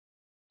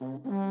Hey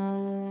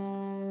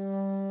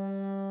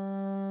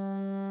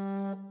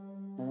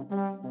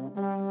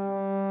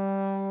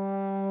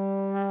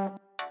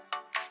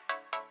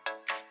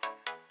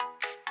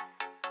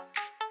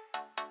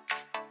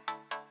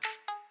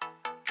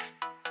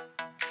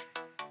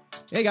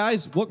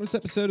guys, welcome to this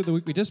episode of the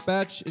Weekly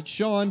Dispatch. It's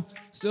Sean,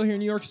 still here in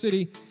New York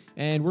City,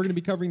 and we're going to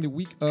be covering the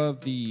week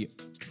of the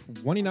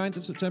 29th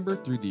of September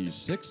through the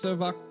 6th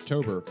of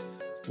October.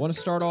 Want to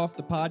start off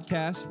the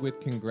podcast with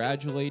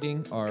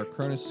congratulating our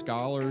Cronus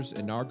Scholars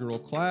inaugural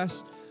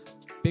class.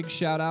 Big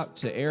shout out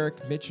to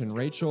Eric, Mitch, and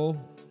Rachel.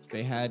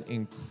 They had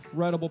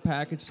incredible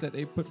package that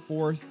they put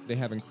forth. They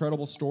have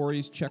incredible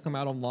stories. Check them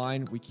out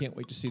online. We can't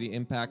wait to see the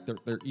impact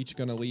they're each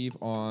going to leave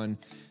on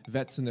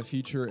vets in the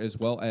future as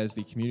well as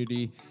the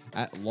community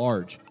at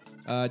large.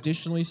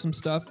 Additionally, some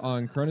stuff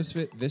on Cronus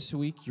Fit this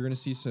week. You're going to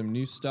see some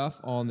new stuff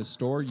on the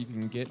store. You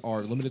can get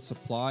our limited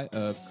supply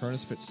of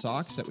Cronus Fit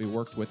socks that we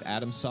worked with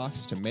Adam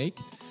Socks to make.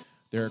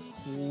 They're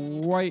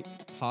quite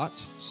hot,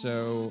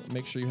 so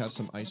make sure you have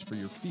some ice for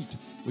your feet.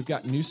 We've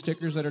got new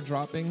stickers that are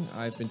dropping.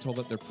 I've been told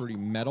that they're pretty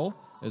metal,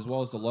 as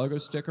well as the logo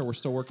sticker. We're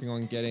still working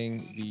on getting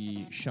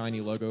the shiny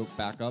logo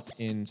back up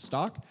in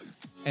stock.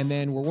 And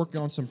then we're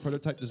working on some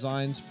prototype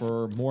designs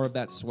for more of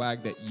that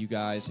swag that you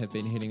guys have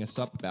been hitting us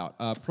up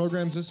about.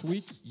 Programs this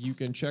week, you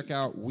can check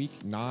out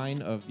week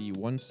 9 of the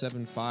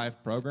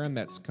 175 program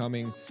that's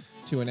coming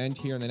to an end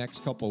here in the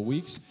next couple of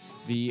weeks.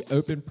 The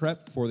open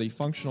prep for the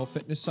functional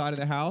fitness side of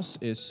the house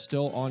is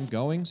still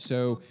ongoing,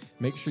 so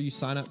make sure you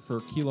sign up for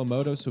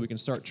Kilomoto so we can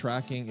start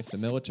tracking if the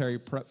military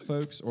prep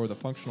folks or the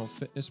functional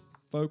fitness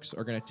folks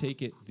are going to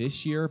take it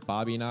this year.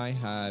 Bobby and I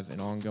have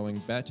an ongoing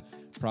bet,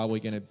 probably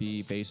going to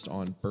be based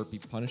on burpee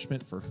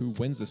punishment for who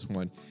wins this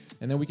one.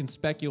 And then we can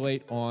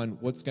speculate on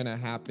what's going to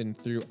happen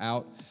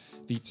throughout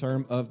the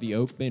term of the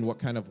open, what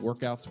kind of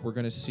workouts we're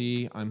going to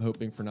see. I'm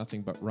hoping for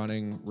nothing but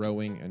running,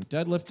 rowing, and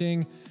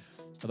deadlifting.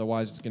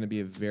 Otherwise, it's going to be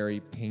a very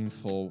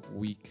painful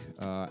week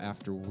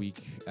after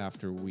week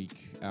after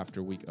week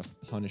after week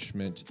of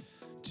punishment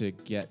to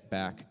get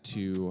back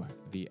to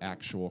the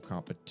actual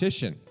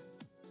competition.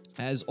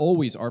 As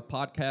always, our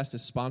podcast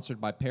is sponsored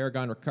by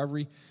Paragon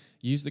Recovery.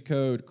 Use the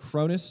code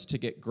CRONUS to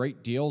get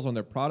great deals on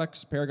their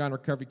products. Paragon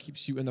Recovery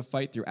keeps you in the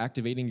fight through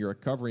activating your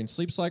recovery and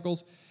sleep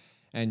cycles.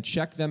 And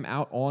check them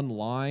out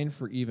online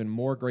for even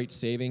more great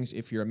savings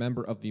if you're a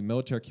member of the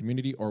military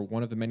community or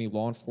one of the many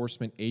law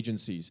enforcement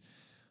agencies.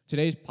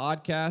 Today's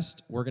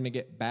podcast, we're going to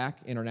get back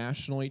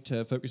internationally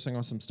to focusing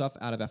on some stuff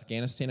out of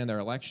Afghanistan and their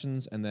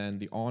elections and then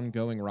the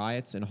ongoing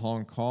riots in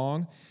Hong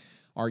Kong.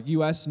 Our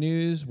U.S.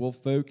 news will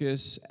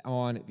focus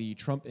on the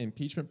Trump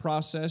impeachment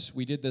process.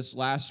 We did this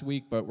last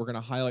week, but we're going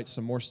to highlight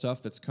some more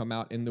stuff that's come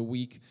out in the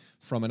week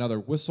from another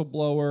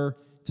whistleblower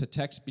to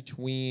text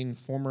between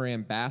former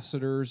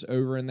ambassadors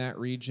over in that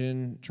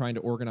region trying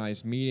to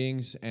organize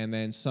meetings, and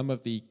then some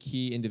of the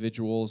key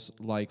individuals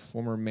like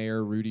former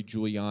Mayor Rudy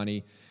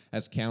Giuliani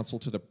as counsel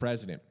to the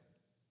president.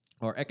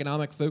 Our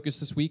economic focus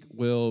this week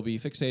will be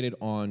fixated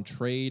on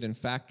trade and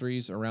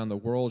factories around the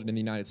world and in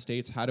the United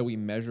States. How do we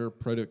measure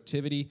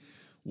productivity?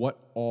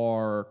 What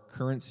are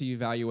currency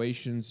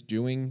valuations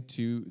doing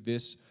to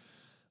this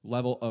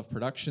level of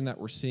production that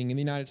we're seeing in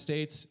the United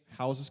States?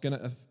 How is this going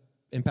to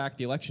impact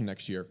the election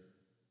next year?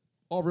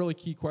 All really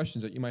key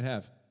questions that you might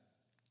have.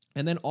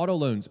 And then auto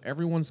loans.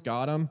 Everyone's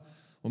got them.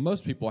 Well,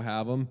 most people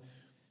have them.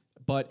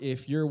 But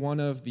if you're one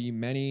of the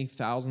many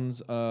thousands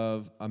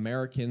of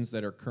Americans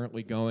that are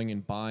currently going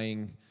and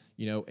buying,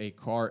 a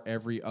car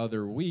every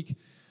other week,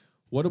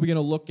 what are we going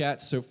to look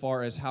at so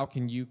far as how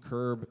can you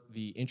curb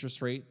the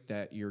interest rate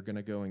that you're going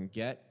to go and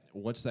get?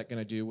 What's that going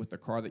to do with the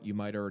car that you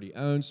might already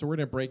own? So we're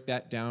going to break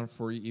that down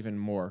for you even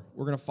more.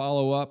 We're going to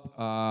follow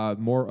up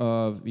more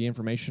of the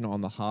information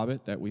on The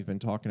Hobbit that we've been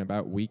talking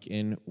about week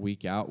in,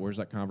 week out. Where's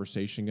that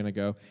conversation going to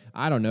go?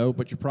 I don't know,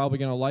 but you're probably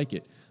going to like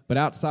it. But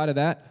outside of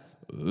that,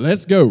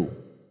 let's go.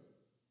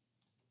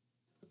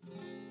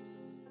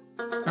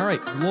 All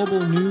right, global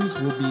news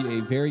will be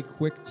a very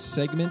quick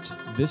segment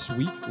this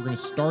week. We're going to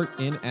start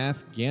in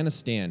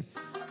Afghanistan.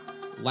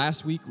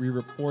 Last week, we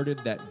reported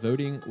that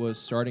voting was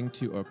starting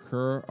to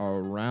occur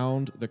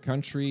around the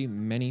country.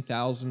 Many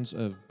thousands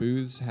of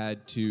booths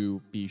had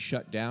to be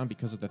shut down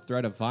because of the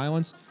threat of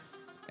violence.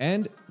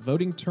 And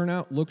voting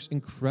turnout looks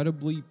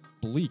incredibly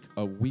bleak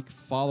a week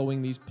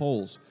following these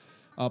polls.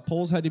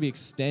 Polls had to be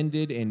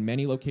extended in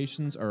many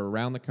locations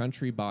around the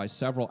country by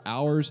several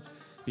hours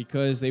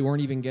because they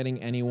weren't even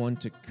getting anyone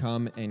to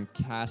come and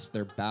cast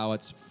their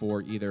ballots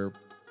for either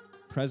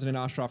President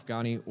Ashraf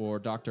Ghani or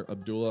Dr.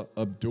 Abdullah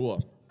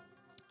Abdullah.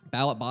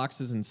 Ballot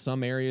boxes in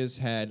some areas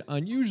had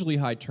unusually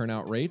high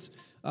turnout rates,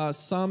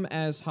 some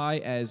as high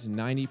as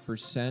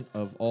 90%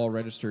 of all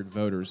registered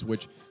voters,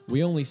 which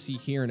we only see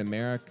here in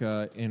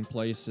America in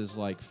places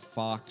like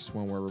Fox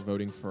when we're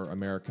voting for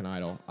American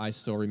Idol. I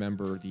still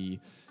remember the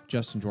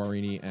Justin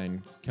Guarini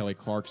and Kelly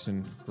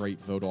Clarkson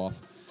great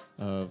vote-off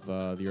of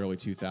the early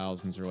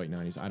 2000s or late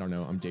 90s. I don't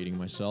know. I'm dating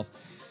myself.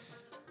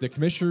 The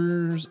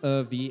commissioners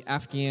of the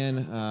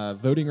Afghan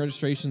voting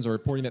registrations are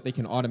reporting that they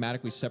can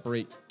automatically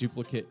separate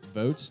duplicate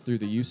votes through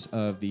the use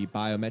of the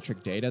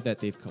biometric data that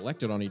they've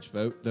collected on each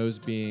vote, those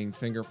being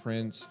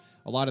fingerprints,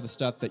 a lot of the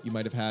stuff that you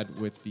might have had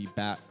with the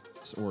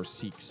BATs or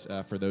Sikhs,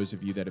 for those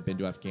of you that have been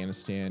to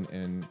Afghanistan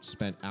and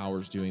spent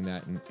hours doing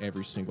that in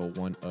every single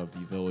one of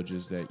the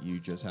villages that you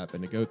just happen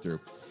to go through.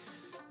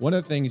 One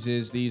of the things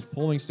is these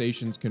polling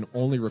stations can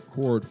only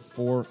record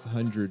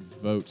 400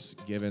 votes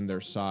given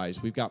their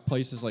size. We've got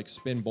places like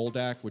Spin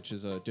Boldak, which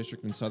is a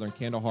district in southern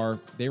Kandahar.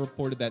 They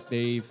reported that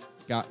they've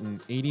gotten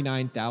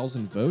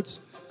 89,000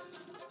 votes,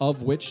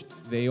 of which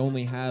they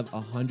only have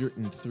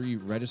 103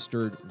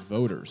 registered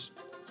voters.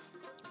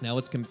 Now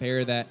let's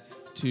compare that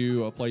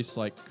to a place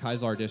like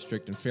Kaisar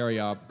district in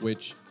Faryab,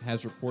 which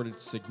has reported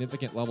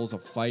significant levels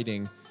of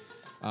fighting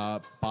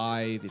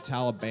by the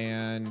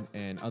Taliban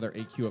and other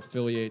AQ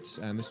affiliates,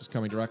 and this is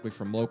coming directly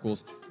from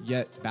locals,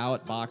 yet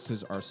ballot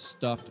boxes are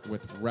stuffed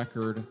with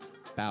record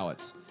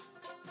ballots.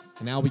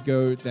 And now we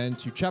go then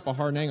to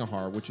Chapahar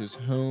Nangarhar, which is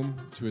home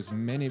to, as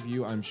many of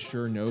you I'm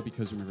sure know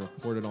because we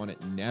reported on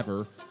it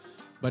never,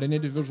 but an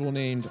individual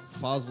named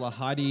Fazla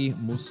Hadi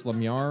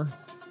Muslimyar.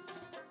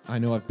 I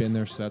know I've been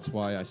there, so that's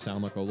why I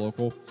sound like a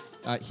local.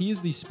 He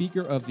is the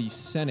Speaker of the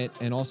Senate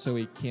and also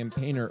a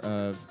campaigner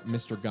of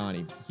Mr.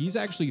 Ghani. He's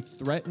actually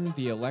threatened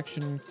the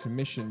Election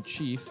Commission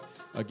chief,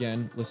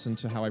 again, listen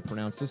to how I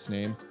pronounce this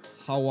name,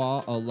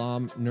 Hawa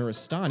Alam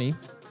Nuristani,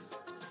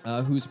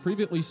 who's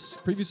previously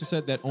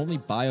said that only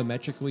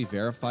biometrically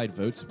verified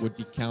votes would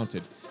be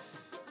counted.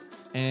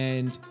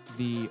 And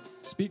the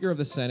Speaker of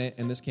the Senate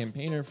and this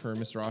campaigner for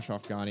Mr.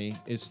 Ashraf Ghani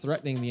is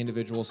threatening the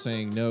individual,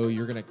 saying, no,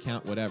 you're going to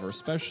count whatever,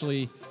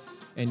 especially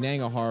in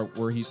Nangarhar,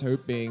 where he's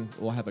hoping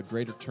will have a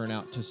greater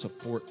turnout to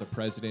support the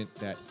president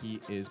that he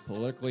is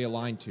politically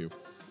aligned to.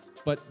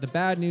 But the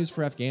bad news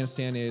for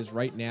Afghanistan is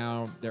right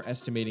now they're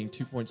estimating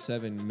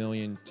 2.7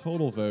 million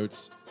total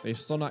votes. They've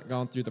still not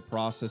gone through the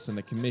process, and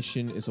the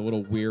commission is a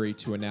little weary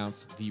to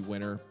announce the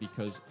winner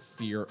because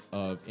fear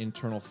of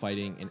internal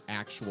fighting and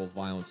actual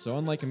violence. So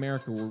unlike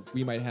America, where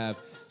we might have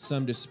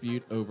some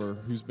dispute over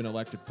who's been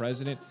elected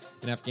president,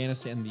 in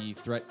Afghanistan the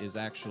threat is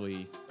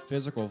actually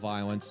physical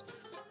violence,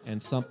 and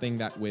something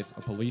that with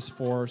a police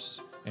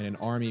force and an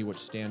army which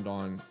stand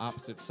on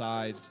opposite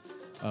sides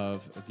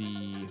of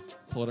the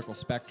political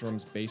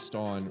spectrums based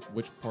on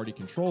which party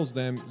controls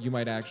them, you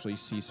might actually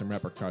see some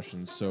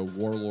repercussions. So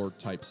warlord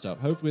type stuff.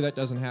 Hopefully that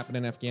doesn't happen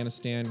in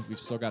Afghanistan. We've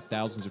still got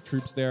thousands of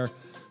troops there,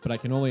 but I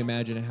can only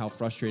imagine how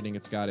frustrating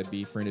it's got to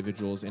be for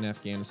individuals in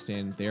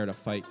Afghanistan there to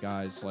fight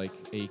guys like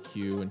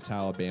AQ and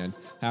Taliban,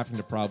 having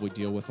to probably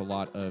deal with a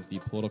lot of the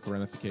political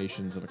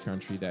ramifications of a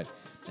country that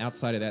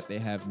outside of that they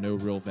have no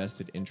real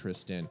vested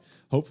interest in.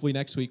 Hopefully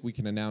next week we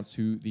can announce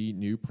who the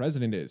new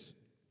president is.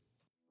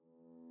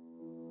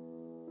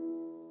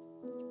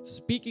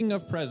 Speaking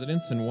of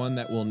presidents, and one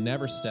that will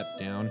never step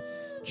down,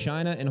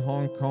 China and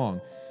Hong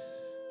Kong.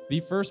 The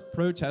first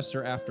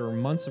protester after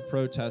months of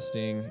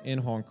protesting in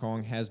Hong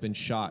Kong has been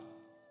shot.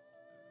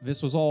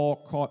 This was all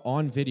caught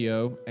on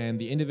video, and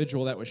the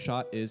individual that was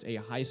shot is a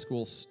high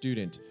school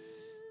student.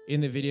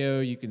 In the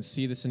video, you can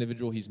see this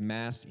individual, he's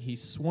masked. He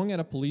swung at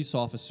a police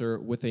officer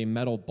with a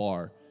metal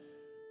bar.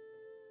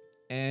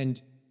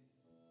 And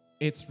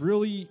it's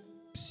really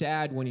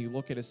sad when you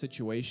look at a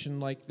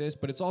situation like this,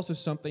 but it's also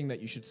something that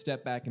you should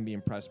step back and be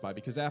impressed by,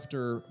 because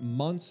after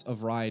months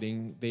of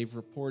rioting, they've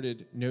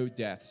reported no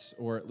deaths,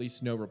 or at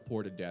least no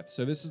reported deaths.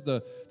 So this is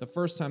the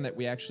first time that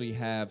we actually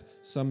have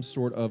some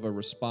sort of a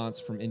response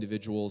from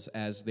individuals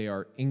as they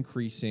are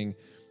increasing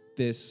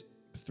this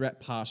threat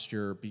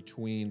posture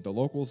between the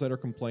locals that are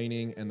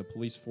complaining and the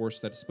police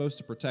force that's supposed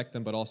to protect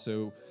them, but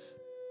also,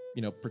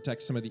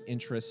 protect some of the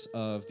interests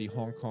of the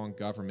Hong Kong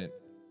government.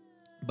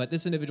 But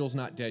this individual's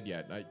not dead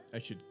yet. I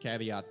should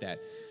caveat that.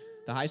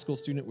 The high school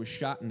student was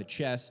shot in the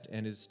chest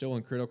and is still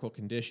in critical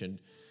condition.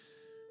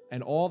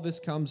 And all this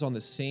comes on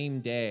the same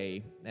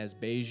day as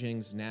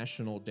Beijing's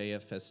National Day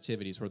of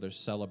Festivities, where they're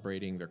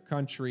celebrating their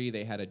country.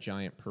 They had a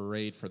giant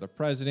parade for the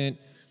president.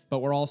 But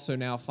we're also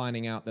now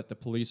finding out that the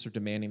police are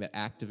demanding that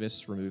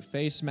activists remove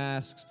face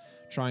masks,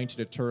 trying to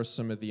deter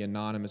some of the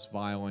anonymous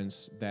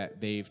violence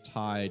that they've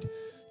tied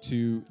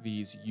to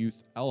these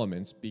youth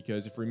elements.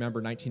 Because if you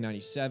remember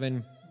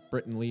 1997,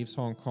 Britain leaves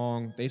Hong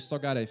Kong, they've still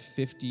got a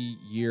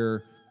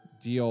 50-year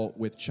deal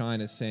with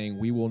China saying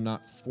we will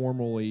not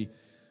formally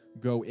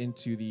go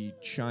into the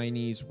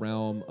Chinese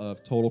realm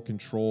of total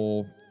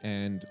control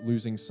and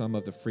losing some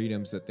of the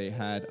freedoms that they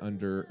had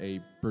under a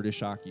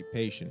British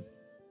occupation.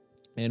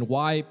 And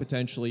why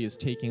potentially is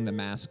taking the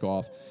mask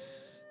off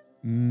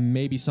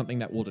maybe something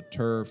that will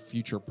deter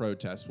future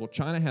protests? Well,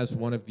 China has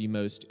one of the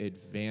most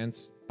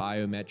advanced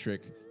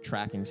biometric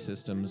tracking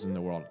systems in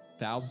the world.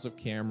 Thousands of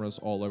cameras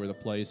all over the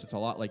place. It's a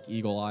lot like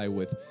Eagle Eye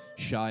with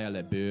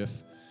Shia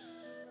LaBeouf,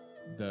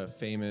 the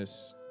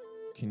famous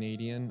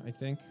Canadian, I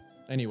think.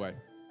 Anyway,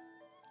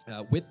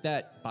 with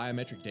that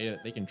biometric data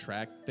that they can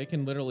track, they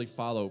can literally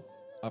follow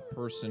a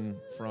person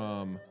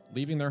from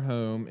leaving their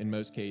home in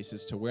most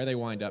cases to where they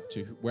wind up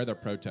to where they're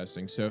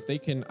protesting. So if they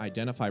can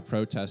identify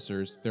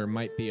protesters, there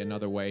might be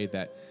another way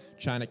that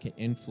China can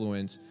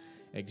influence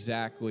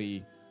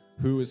exactly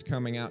who is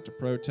coming out to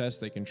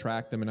protest. They can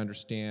track them and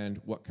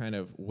understand what kind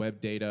of web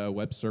data,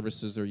 web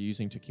services they're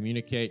using to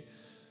communicate.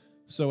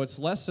 So it's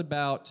less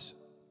about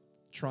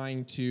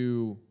trying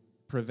to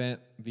prevent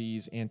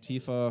these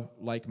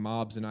Antifa-like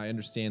mobs, and I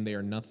understand they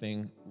are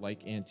nothing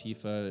like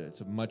Antifa.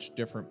 It's a much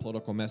different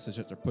political message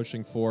that they're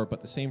pushing for,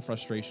 but the same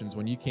frustrations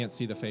when you can't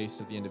see the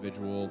face of the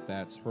individual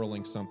that's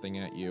hurling something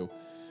at you,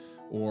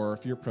 or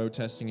if you're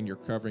protesting and you're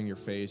covering your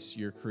face,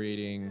 you're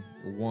creating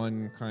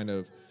one kind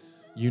of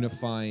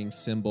unifying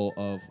symbol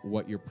of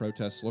what your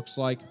protest looks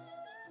like.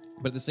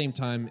 But at the same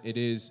time, it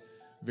is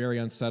very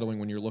unsettling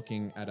when you're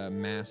looking at a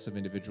mass of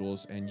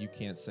individuals and you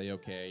can't say,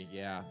 okay,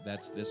 yeah,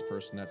 that's this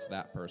person, that's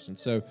that person.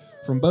 So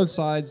from both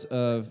sides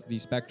of the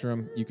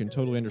spectrum, you can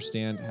totally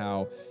understand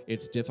how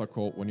it's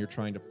difficult when you're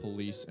trying to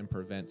police and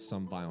prevent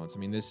some violence. I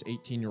mean, this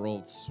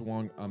 18-year-old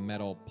swung a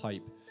metal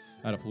pipe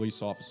at a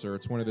police officer.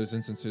 It's one of those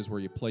instances where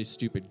you play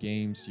stupid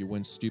games, you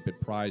win stupid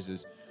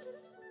prizes,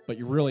 but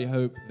you really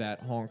hope that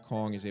Hong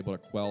Kong is able to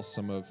quell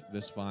some of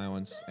this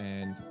violence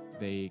and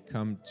they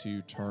come to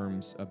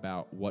terms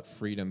about what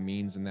freedom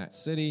means in that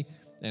city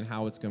and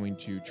how it's going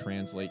to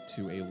translate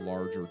to a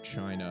larger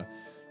China,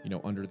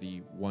 under the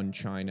one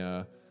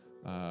China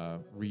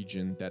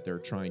region that they're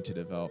trying to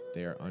develop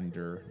there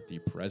under the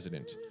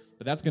president.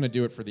 But that's going to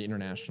do it for the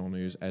international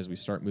news as we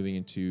start moving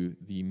into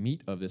the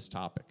meat of this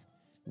topic,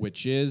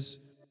 which is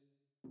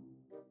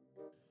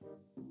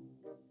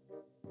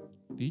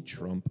the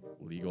Trump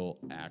legal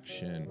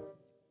action.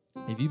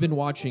 If you've been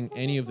watching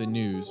any of the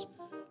news,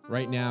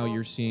 right now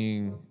you're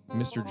seeing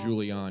Mr.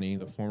 Giuliani,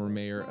 the former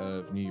mayor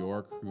of New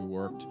York, who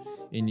worked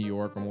in New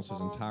York almost his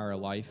entire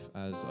life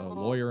as a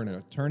lawyer and an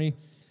attorney,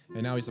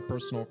 and now he's a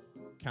personal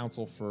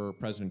counsel for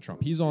President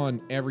Trump. He's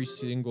on every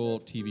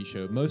single TV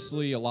show,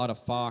 mostly a lot of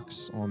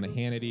Fox, on the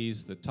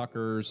Hannitys, the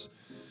Tuckers,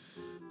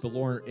 the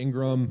Lauren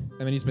Ingram,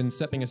 and then he's been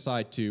stepping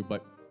aside too,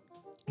 but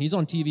he's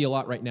on TV a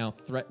lot right now,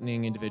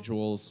 threatening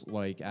individuals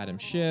like Adam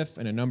Schiff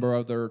and a number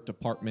of other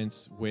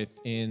departments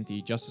within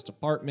the Justice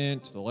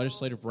Department, the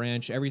legislative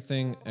branch,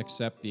 everything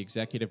except the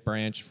executive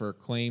branch, for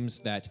claims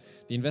that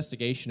the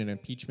investigation and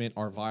impeachment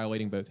are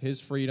violating both his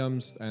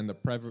freedoms and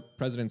the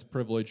president's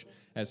privilege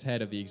as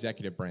head of the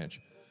executive branch.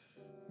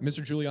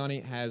 Mr.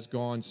 Giuliani has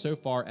gone so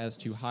far as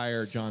to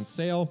hire John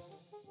Sale,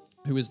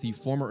 who is the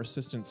former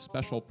assistant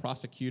special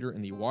prosecutor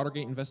in the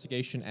Watergate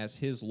investigation, as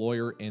his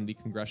lawyer in the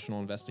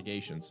congressional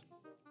investigations.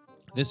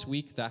 This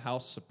week, the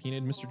House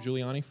subpoenaed Mr.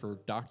 Giuliani for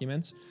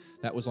documents.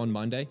 That was on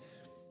Monday.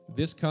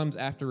 This comes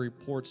after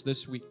reports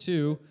this week,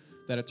 too,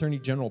 that Attorney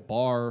General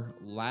Barr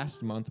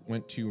last month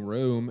went to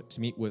Rome to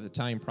meet with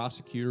Italian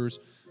prosecutors,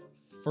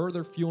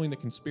 further fueling the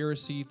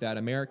conspiracy that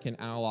American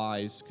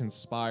allies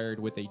conspired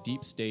with a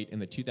deep state in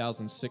the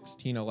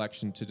 2016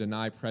 election to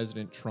deny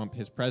President Trump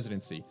his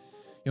presidency.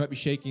 You might be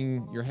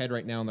shaking your head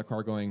right now in the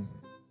car going,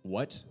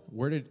 what?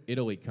 Where did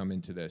Italy come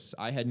into this?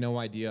 I had no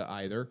idea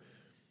either.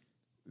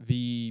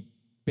 The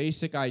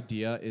basic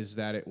idea is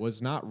that it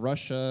was not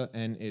Russia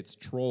and its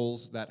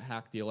trolls that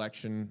hacked the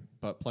election,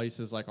 but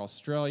places like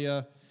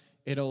Australia,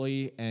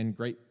 Italy, and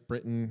Great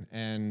Britain,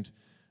 and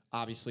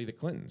obviously the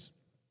Clintons.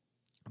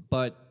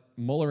 But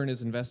Mueller in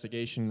his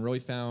investigation really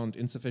found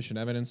insufficient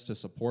evidence to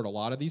support a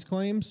lot of these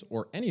claims,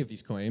 or any of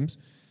these claims,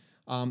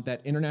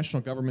 that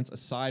international governments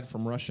aside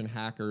from Russian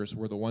hackers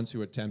were the ones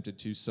who attempted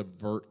to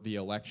subvert the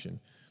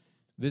election.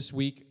 This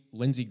week,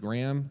 Lindsey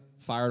Graham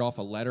fired off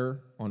a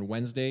letter on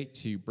Wednesday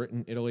to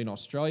Britain, Italy, and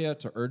Australia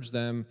to urge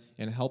them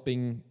in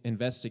helping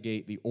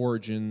investigate the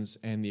origins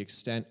and the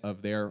extent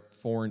of their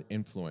foreign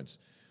influence.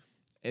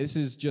 This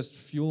is just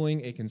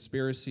fueling a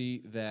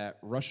conspiracy that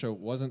Russia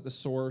wasn't the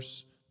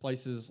source.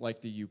 Places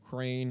like the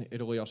Ukraine,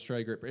 Italy,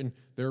 Australia, Great Britain,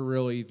 they're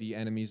really the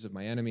enemies of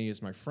my enemy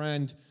is my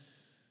friend.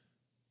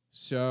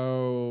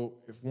 So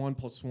if 1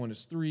 + 1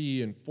 is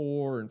 3 and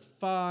 4 and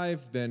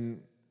 5,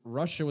 then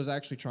Russia was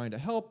actually trying to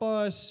help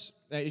us.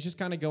 It's just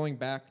kind of going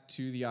back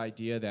to the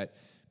idea that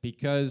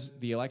because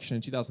the election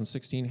in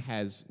 2016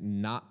 has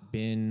not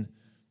been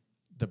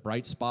the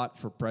bright spot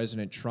for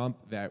President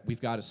Trump, that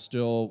we've got to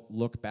still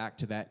look back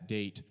to that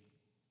date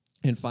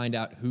and find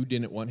out who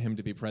didn't want him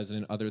to be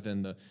president other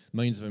than the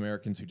millions of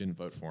Americans who didn't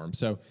vote for him.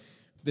 So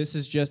this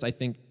is just, I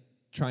think,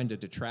 trying to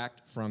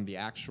detract from the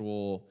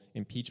actual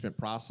impeachment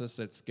process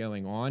that's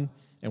going on,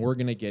 and we're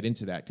going to get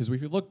into that. Because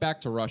if you look back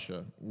to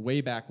Russia,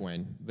 way back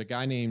when, the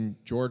guy named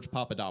George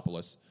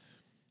Papadopoulos,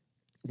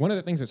 one of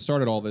the things that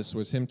started all this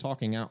was him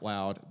talking out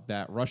loud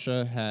that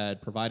Russia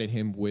had provided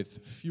him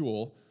with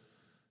fuel,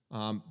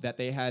 that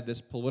they had this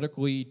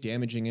politically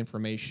damaging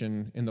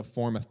information in the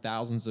form of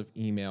thousands of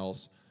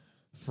emails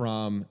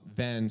from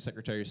then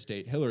Secretary of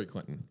State Hillary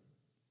Clinton.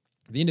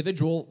 The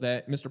individual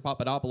that Mr.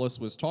 Papadopoulos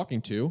was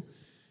talking to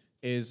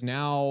is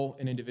now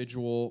an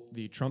individual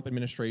the Trump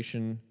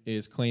administration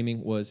is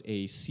claiming was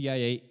a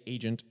CIA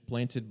agent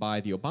planted by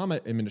the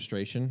Obama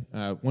administration.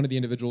 One of the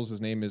individuals,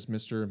 his name is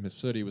Mr.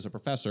 Mifsud, was a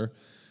professor,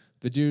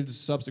 The dudes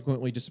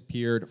subsequently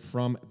disappeared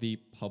from the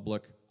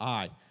public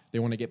eye. They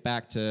want to get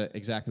back to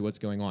exactly what's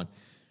going on.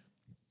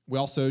 We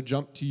also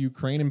jump to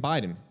Ukraine and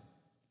Biden.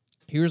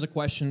 Here's a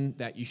question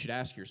that you should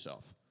ask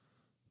yourself.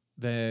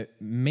 The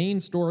main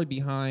story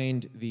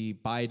behind the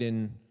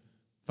Biden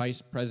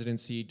vice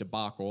presidency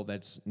debacle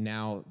that's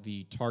now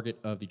the target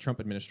of the Trump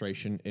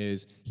administration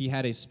is he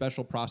had a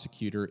special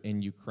prosecutor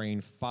in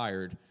Ukraine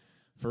fired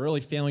for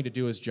really failing to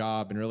do his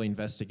job and really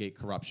investigate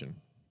corruption.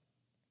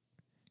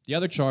 The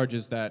other charge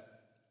is that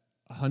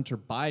Hunter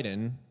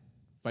Biden,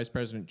 Vice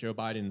President Joe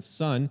Biden's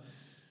son,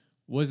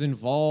 was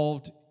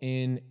involved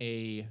in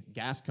a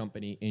gas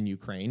company in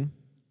Ukraine,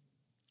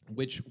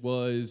 which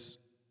was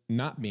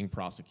not being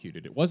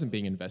prosecuted. It wasn't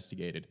being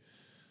investigated.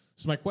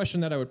 So my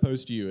question that I would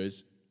pose to you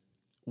is,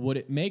 would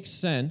it make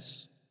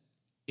sense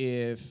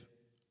if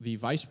the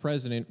vice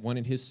president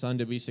wanted his son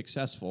to be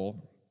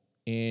successful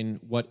in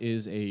what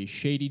is a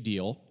shady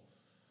deal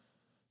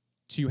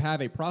to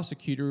have a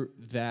prosecutor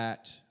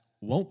that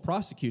won't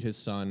prosecute his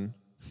son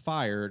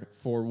fired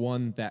for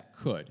one that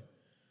could?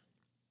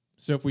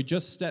 So if we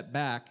just step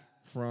back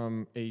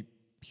from a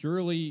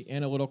purely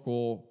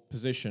analytical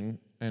position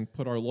and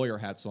put our lawyer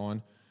hats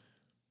on,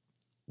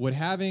 would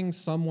having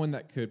someone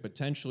that could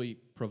potentially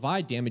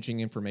provide damaging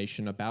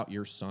information about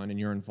your son and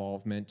your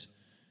involvement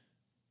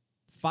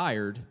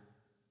fired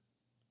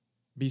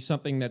be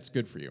something that's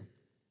good for you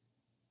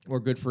or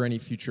good for any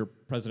future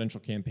presidential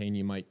campaign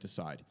you might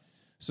decide?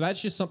 So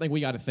that's just something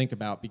we got to think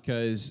about,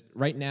 because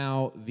right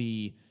now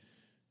the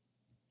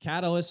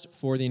catalyst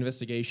for the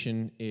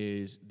investigation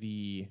is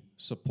the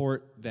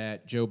support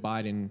that Joe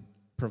Biden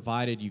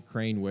provided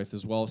Ukraine with,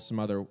 as well as some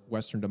other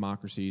Western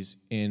democracies,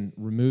 in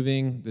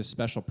removing this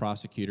special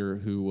prosecutor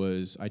who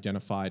was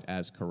identified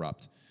as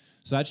corrupt.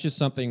 So that's just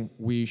something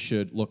we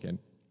should look in.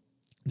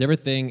 The other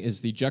thing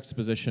is the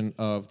juxtaposition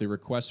of the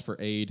request for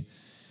aid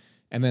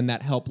and then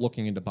that help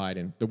looking into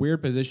Biden. The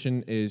weird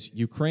position is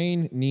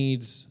Ukraine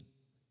needs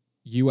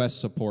U.S.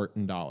 support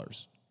in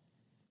dollars.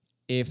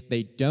 If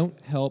they don't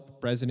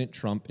help President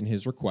Trump in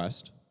his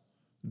request,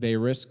 they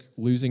risk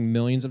losing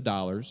millions of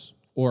dollars,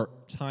 or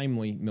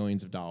timely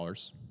millions of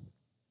dollars.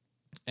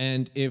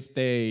 And if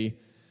they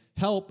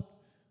help,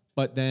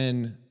 but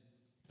then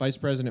Vice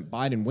President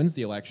Biden wins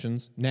the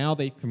elections, now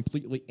they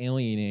completely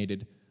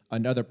alienated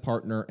another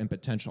partner and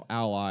potential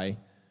ally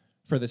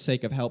for the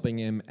sake of helping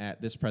him at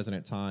this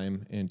present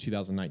time in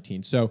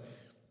 2019. So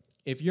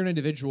if you're an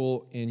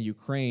individual in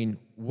Ukraine,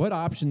 what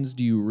options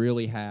do you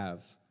really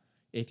have?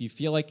 If you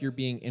feel like you're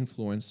being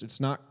influenced, it's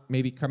not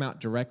maybe come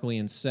out directly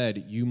and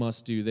said, you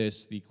must do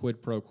this, the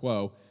quid pro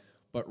quo,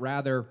 but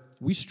rather,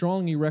 we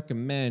strongly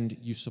recommend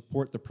you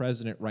support the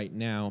president right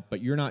now,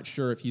 but you're not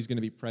sure if he's going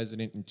to be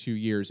president in 2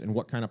 years and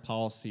what kind of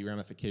policy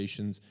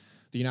ramifications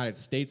the United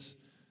States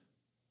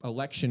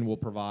election will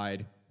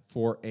provide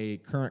for a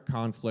current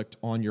conflict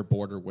on your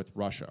border with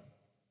Russia.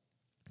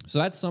 So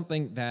that's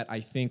something that I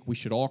think we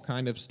should all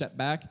kind of step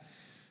back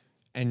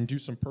and do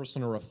some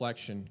personal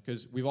reflection,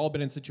 because we've all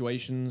been in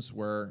situations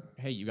where,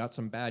 hey, you got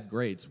some bad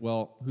grades.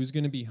 Well, who's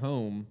going to be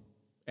home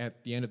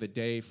at the end of the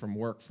day from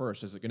work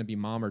first? Is it going to be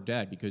mom or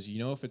dad? Because you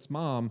know if it's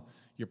mom,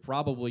 you're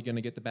probably going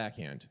to get the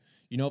backhand.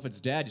 You know if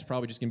it's dad, he's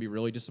probably just going to be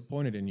really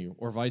disappointed in you,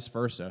 or vice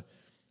versa.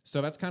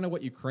 So that's kind of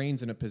what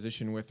Ukraine's in a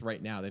position with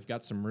right now. They've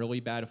got some really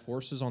bad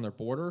forces on their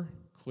border.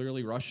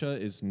 Clearly, Russia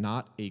is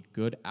not a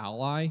good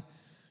ally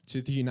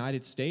to the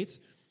United States.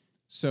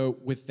 So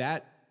with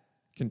that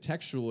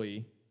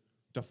contextually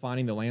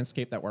defining the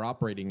landscape that we're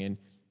operating in,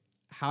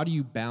 how do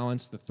you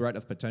balance the threat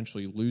of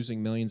potentially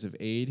losing millions of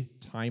aid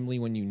timely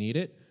when you need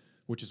it,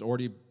 which has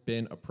already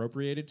been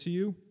appropriated to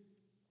you,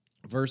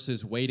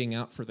 versus waiting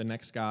out for the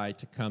next guy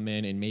to come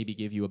in and maybe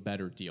give you a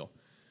better deal?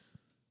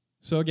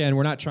 So again,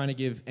 we're not trying to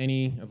give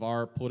any of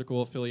our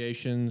political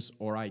affiliations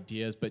or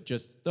ideas, but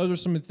just those are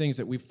some of the things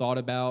that we've thought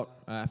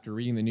about after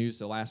reading the news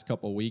the last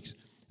couple of weeks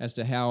as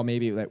to how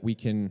maybe that we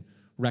can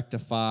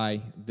rectify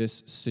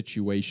this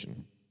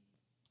situation.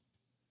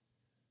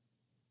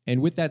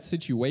 And with that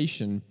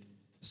situation,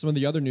 some of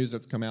the other news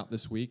that's come out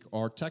this week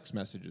are text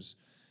messages.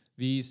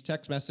 These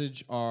text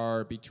messages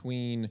are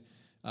between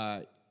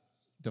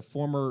the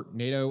former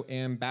NATO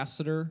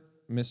ambassador,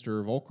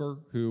 Mr. Volker,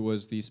 who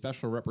was the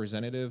special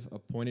representative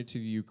appointed to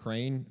the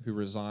Ukraine, who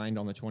resigned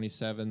on the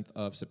 27th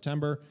of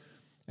September,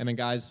 and then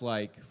guys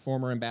like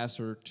former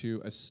ambassador to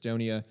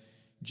Estonia,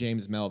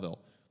 James Melville.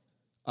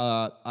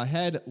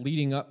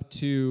 Leading up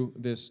to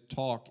this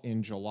talk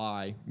in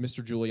July,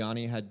 Mr.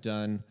 Giuliani had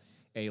done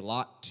a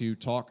lot to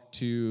talk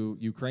to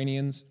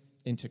Ukrainians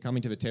into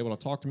coming to the table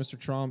to talk to Mr.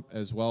 Trump,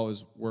 as well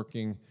as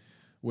working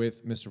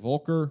with Mr.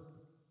 Volker.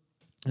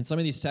 And some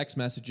of these text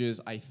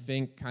messages, I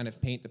think, kind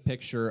of paint the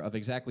picture of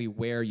exactly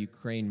where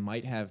Ukraine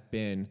might have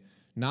been,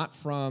 not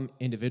from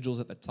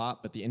individuals at the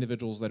top, but the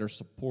individuals that are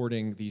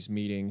supporting these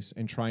meetings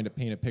and trying to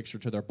paint a picture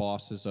to their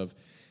bosses of,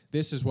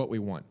 this is what we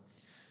want.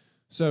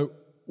 So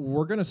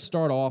we're going to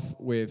start off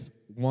with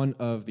one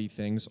of the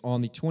things.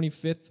 On the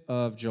 25th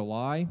of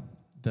July,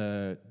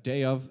 the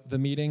day of the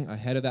meeting,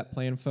 ahead of that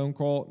planned phone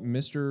call,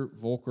 Mr.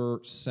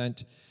 Volker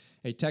sent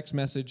a text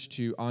message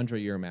to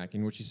Andrei Yermak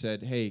in which he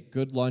said, hey,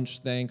 good lunch,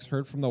 thanks.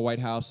 Heard from the White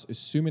House,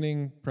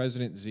 assuming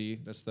President Z,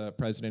 that's the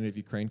president of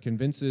Ukraine,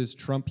 convinces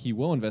Trump he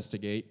will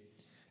investigate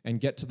and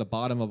get to the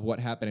bottom of what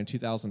happened in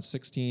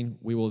 2016,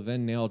 we will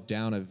then nail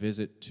down a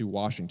visit to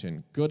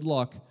Washington. Good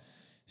luck.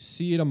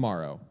 See you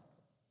tomorrow.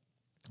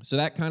 So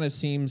that kind of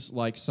seems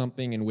like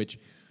something in which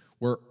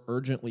we're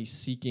urgently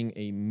seeking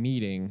a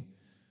meeting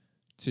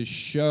to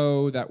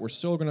show that we're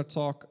still going to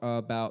talk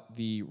about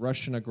the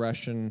Russian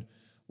aggression.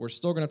 We're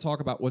still going to talk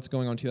about what's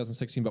going on in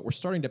 2016, but we're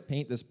starting to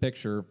paint this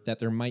picture that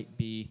there might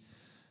be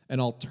an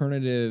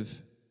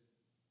alternative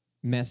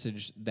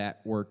message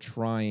that we're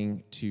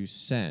trying to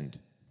send.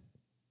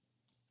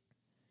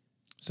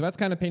 So that's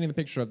kind of painting the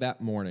picture of that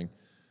morning.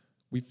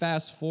 We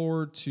fast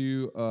forward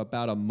to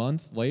about a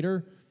month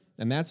later,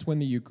 and that's when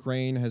the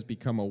Ukraine has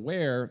become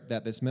aware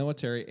that this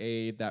military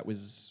aid that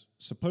was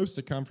supposed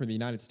to come from the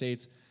United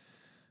States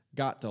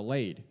got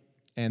delayed.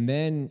 And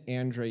then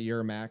Andrei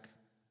Yermak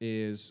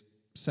is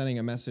sending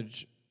a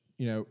message,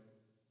 to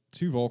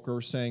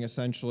Volker saying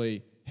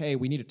essentially, hey,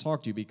 we need to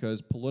talk to you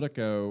because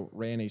Politico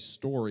ran a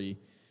story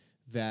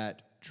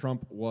that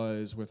Trump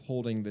was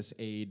withholding this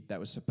aid that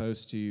was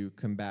supposed to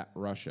combat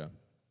Russia.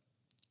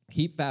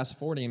 Keep fast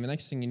forwarding, and the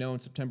next thing you know, on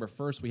September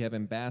 1st, we have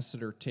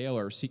Ambassador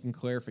Taylor seeking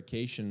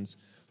clarifications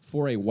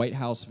for a White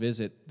House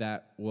visit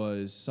that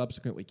was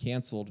subsequently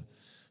canceled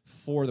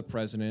for the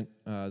President,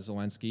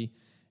 Zelensky,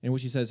 in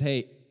which he says,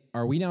 hey,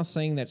 are we now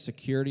saying that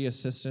security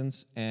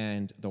assistance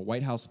and the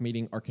White House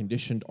meeting are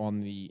conditioned on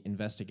the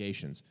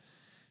investigations?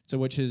 To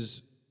which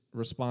his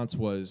response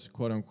was,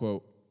 quote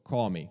unquote,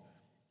 call me.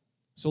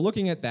 So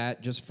looking at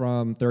that just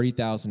from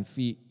 30,000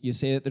 feet, you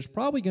say that there's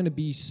probably going to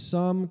be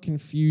some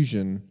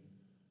confusion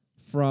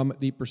from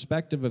the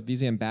perspective of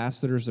these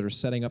ambassadors that are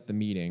setting up the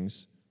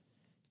meetings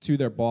to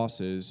their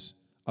bosses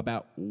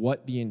about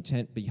what the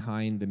intent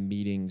behind the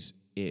meetings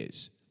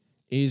is.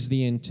 Is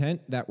the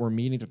intent that we're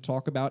meeting to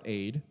talk about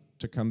aid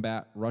to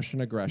combat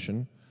Russian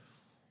aggression,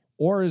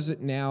 or is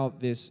it now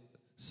this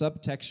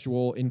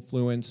subtextual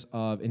influence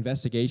of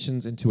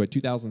investigations into a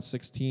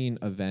 2016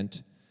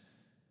 event,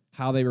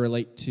 how they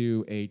relate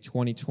to a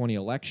 2020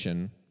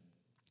 election,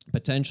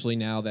 potentially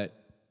now that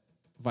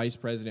Vice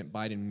President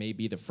Biden may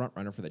be the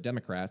frontrunner for the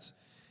Democrats?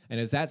 And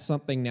is that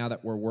something now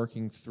that we're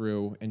working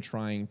through and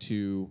trying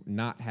to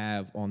not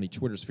have on the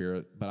Twitter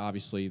sphere? But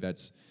obviously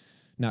that's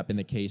not been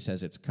the case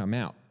as it's come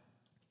out.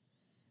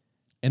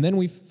 And then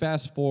we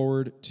fast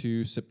forward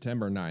to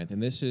September 9th,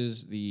 and this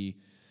is the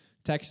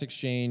text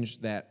exchange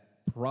that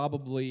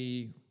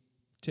probably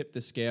tipped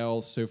the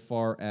scales so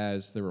far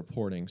as the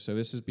reporting. So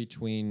this is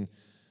between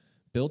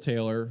Bill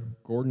Taylor,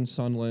 Gordon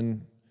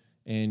Sondland,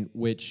 in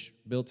which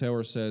Bill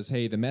Taylor says,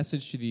 hey, the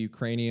message to the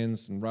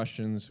Ukrainians and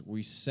Russians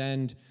we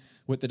send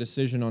with the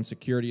decision on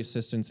security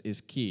assistance is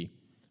key.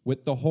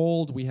 With the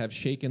hold, we have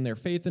shaken their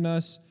faith in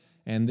us,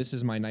 and this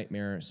is my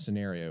nightmare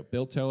scenario.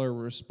 Bill Taylor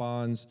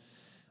responds,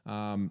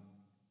 that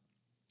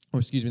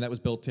was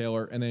Bill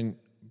Taylor. And then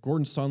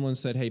Gordon Sondland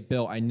said, hey,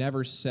 Bill, I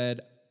never said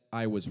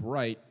I was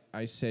right.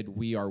 I said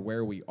we are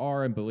where we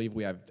are and believe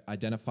we have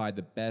identified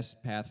the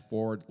best path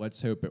forward.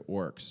 Let's hope it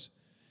works.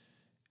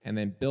 And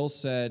then Bill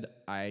said,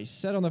 I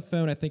said on the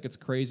phone, I think it's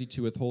crazy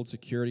to withhold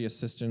security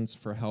assistance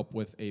for help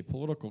with a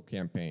political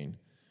campaign.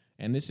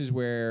 And this is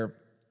where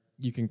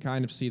you can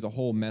kind of see the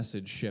whole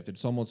message shift.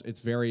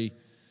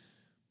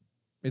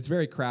 It's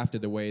very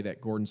crafted the way that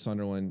Gordon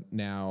Sondland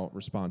now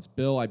responds.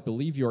 Bill, I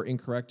believe you are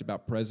incorrect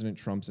about President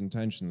Trump's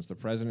intentions. The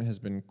president has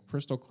been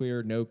crystal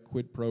clear, no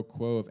quid pro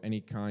quo of any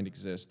kind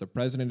exists. The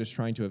president is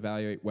trying to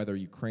evaluate whether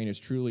Ukraine is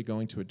truly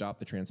going to adopt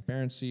the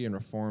transparency and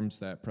reforms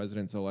that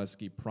President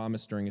Zelensky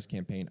promised during his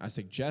campaign. I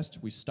suggest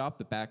we stop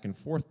the back and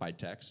forth by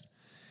text.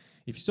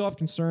 If you still have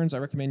concerns, I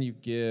recommend you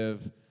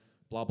give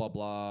blah, blah,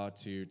 blah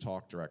to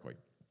talk directly.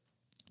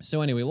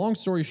 So anyway, long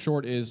story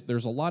short is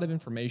there's a lot of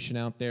information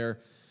out there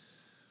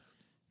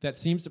that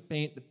seems to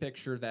paint the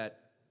picture that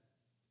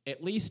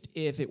at least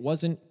if it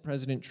wasn't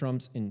President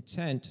Trump's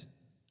intent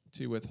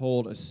to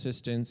withhold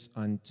assistance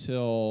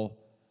until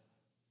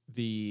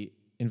the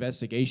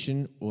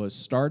investigation was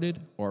started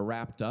or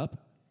wrapped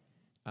up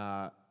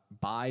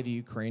by the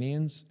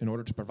Ukrainians in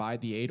order to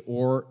provide the aid,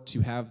 or to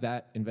have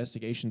that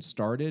investigation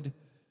started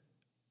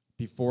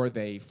before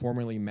they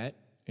formally met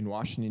in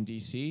Washington,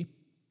 D.C.,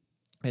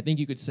 I think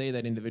you could say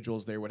that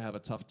individuals there would have a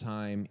tough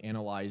time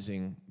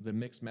analyzing the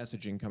mixed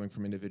messaging coming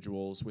from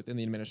individuals within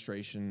the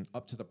administration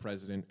up to the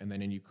president, and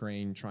then in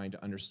Ukraine trying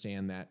to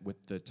understand that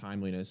with the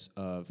timeliness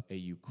of a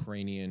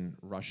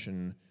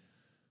Ukrainian-Russian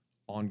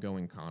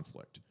ongoing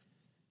conflict.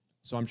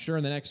 So I'm sure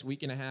in the next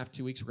week and a half,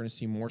 2 weeks, we're going to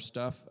see more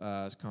stuff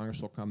as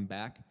Congress will come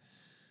back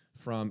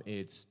from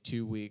its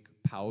 2-week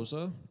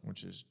Pause,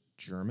 which is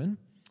German.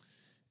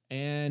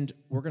 And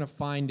we're going to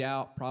find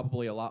out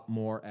probably a lot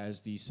more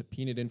as the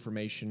subpoenaed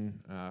information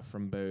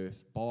from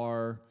both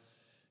Barr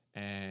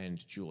and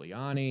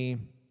Giuliani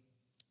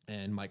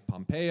and Mike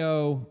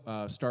Pompeo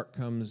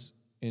comes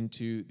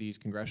into these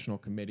congressional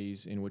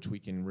committees in which we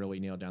can really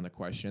nail down the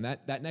question. And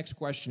that next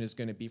question is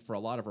going to be for a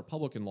lot of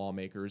Republican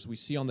lawmakers. We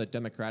see on the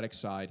Democratic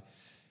side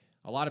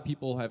a lot of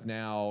people have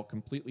now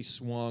completely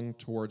swung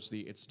towards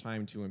the it's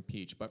time to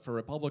impeach. But for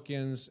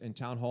Republicans in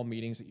town hall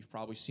meetings that you've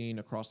probably seen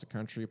across the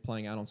country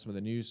playing out on some of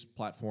the news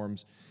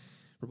platforms,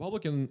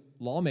 Republican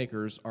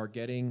lawmakers are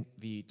getting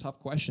the tough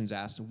questions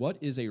asked. What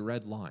is a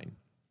red line?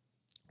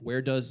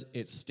 Where does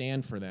it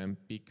stand for them?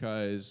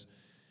 Because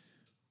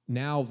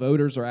now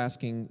voters are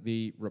asking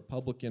the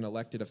Republican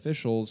elected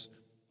officials,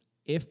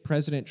 if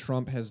President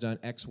Trump has done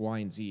X, Y,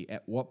 and Z,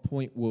 at what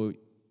point will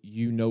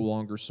you no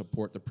longer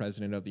support the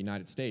President of the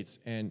United States?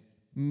 And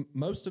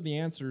most of the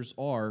answers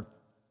are,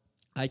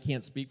 I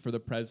can't speak for the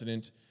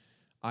President.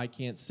 I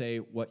can't say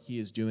what he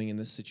is doing in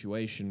this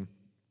situation.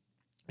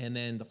 And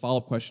then the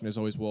follow-up question is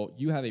always, well,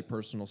 you have a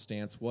personal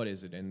stance. What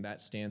is it? And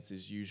that stance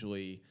is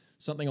usually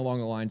something along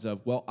the lines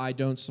of, well, I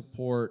don't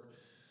support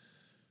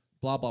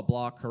blah, blah,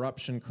 blah,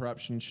 corruption.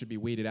 Corruption should be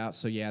weeded out.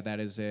 So, yeah, that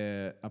is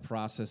a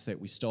process that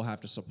we still have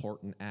to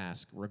support and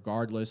ask,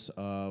 regardless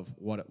of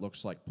what it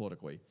looks like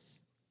politically.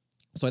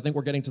 So I think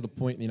we're getting to the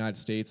point in the United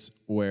States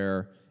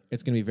where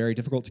it's going to be very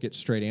difficult to get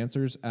straight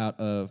answers out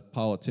of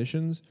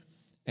politicians.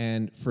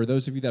 And for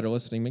those of you that are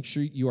listening, make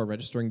sure you are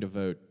registering to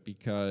vote,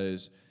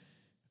 because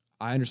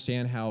I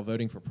understand how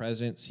voting for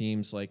president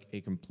seems like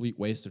a complete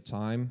waste of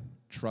time.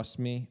 Trust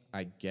me,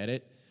 I get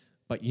it.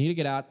 But you need to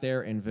get out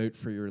there and vote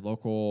for your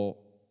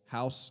local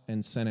House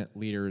and Senate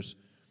leaders,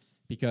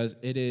 because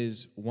it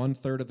is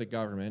 1/3 of the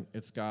government.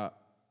 It's got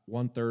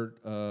 1/3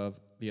 of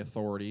the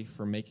authority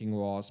for making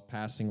laws,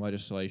 passing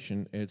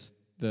legislation. It's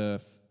the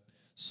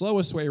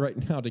slowest way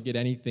right now to get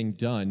anything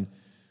done.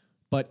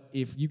 But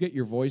if you get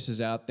your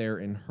voices out there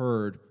and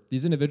heard,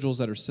 these individuals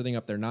that are sitting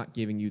up there not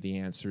giving you the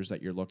answers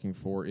that you're looking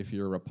for if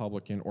you're a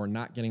Republican, or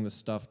not getting the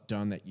stuff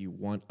done that you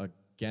want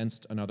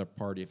against another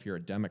party if you're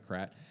a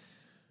Democrat,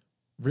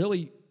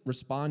 really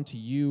respond to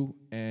you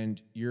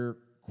and your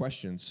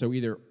questions. So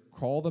either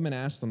call them and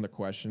ask them the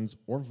questions,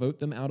 or vote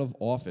them out of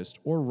office,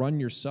 or run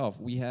yourself.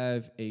 We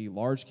have a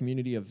large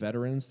community of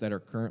veterans that are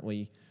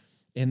currently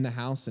in the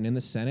House and in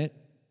the Senate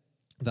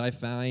that I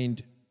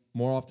find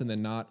more often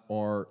than not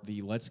are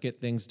the let's get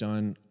things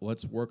done,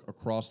 let's work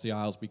across the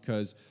aisles,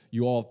 because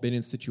you all have been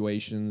in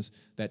situations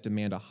that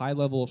demand a high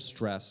level of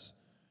stress,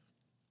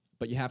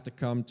 but you have to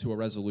come to a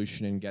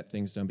resolution and get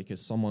things done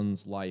because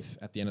someone's life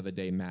at the end of the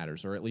day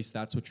matters, or at least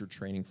that's what you're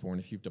training for. And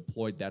if you've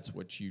deployed, that's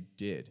what you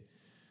did.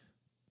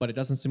 But it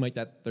doesn't seem like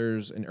that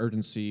there's an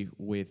urgency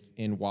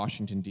within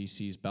Washington,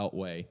 D.C.'s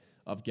beltway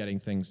of getting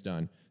things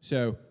done.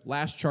 So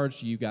last charge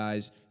to you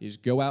guys is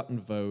go out and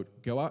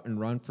vote, go out and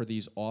run for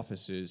these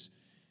offices,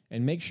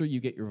 and make sure you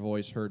get your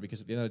voice heard,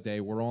 because at the end of the day,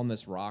 we're on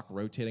this rock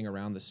rotating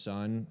around the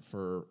sun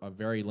for a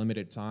very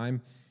limited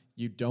time.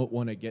 You don't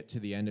want to get to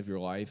the end of your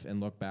life and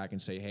look back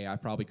and say, hey, I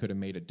probably could have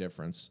made a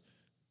difference.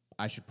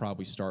 I should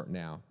probably start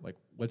now. Like,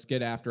 let's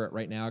get after it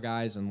right now,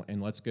 guys,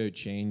 and let's go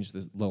change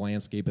the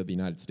landscape of the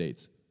United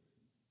States.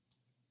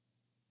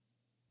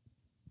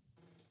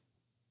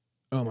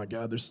 Oh my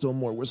God, there's still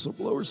more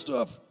whistleblower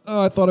stuff.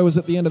 Oh, I thought I was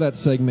at the end of that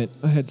segment.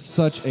 I had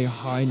such a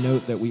high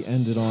note that we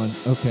ended on.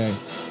 Okay.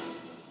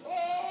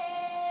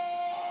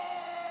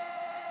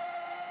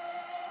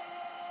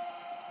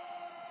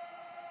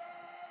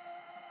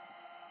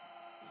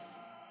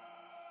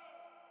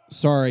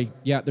 Sorry.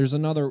 Yeah, there's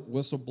another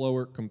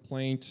whistleblower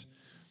complaint.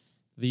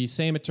 The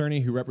same attorney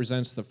who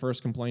represents the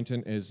first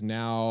complainant is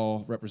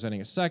now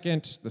representing a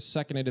second. The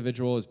second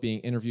individual is being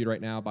interviewed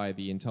right now by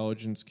the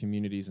Intelligence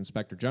Community's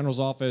Inspector General's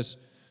office,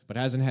 but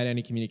hasn't had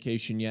any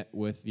communication yet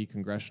with the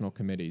congressional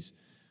committees.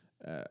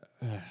 I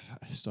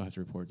still have to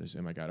report this.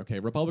 Oh, my God. Okay,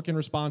 Republican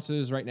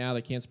responses right now,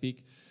 they can't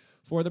speak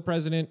for the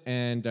president,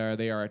 and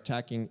they are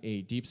attacking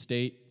a deep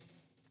state,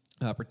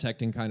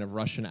 protecting kind of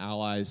Russian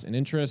allies and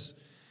interests.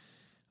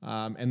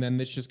 And then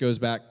this just goes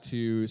back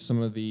to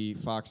some of the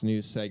Fox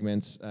News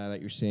segments that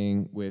you're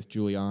seeing with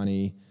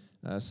Giuliani,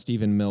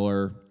 Stephen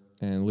Miller,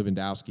 and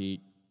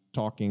Lewandowski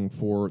talking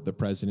for the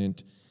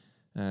president,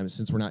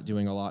 since we're not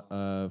doing a lot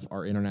of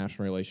our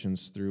international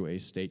relations through a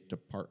State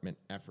Department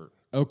effort.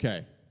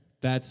 Okay,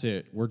 that's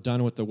it. We're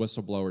done with the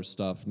whistleblower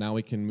stuff. Now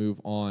we can move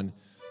on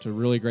to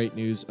really great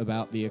news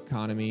about the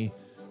economy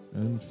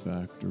and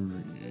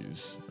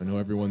factories. I know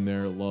everyone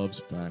there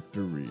loves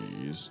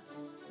factories.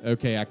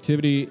 Okay,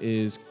 activity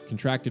is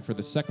contracted for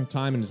the second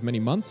time in as many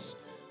months.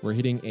 We're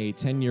hitting a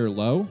 10-year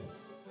low.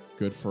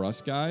 Good for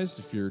us, guys.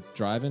 If you're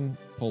driving,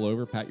 pull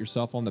over, pat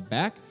yourself on the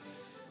back.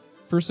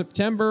 For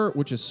September,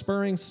 which is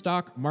spurring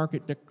stock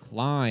market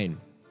decline.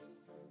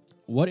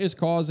 What is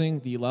causing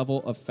the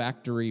level of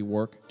factory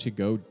work to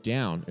go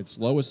down? Its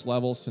lowest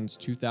level since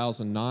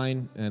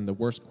 2009 and the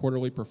worst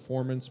quarterly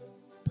performance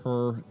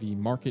per the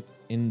market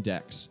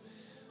index,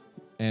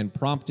 and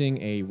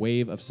prompting a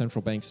wave of central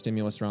bank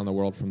stimulus around the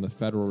world, from the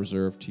Federal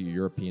Reserve to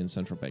European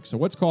central banks. So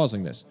what's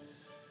causing this?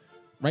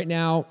 Right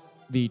now,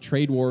 the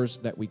trade wars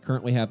that we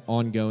currently have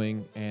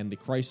ongoing and the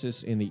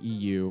crisis in the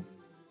EU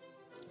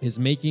is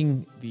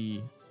making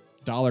the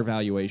dollar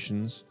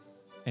valuations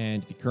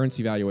and the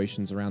currency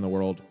valuations around the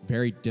world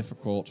very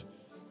difficult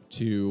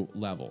to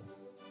level.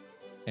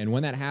 And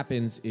when that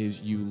happens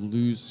is you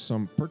lose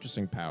some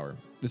purchasing power.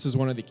 This is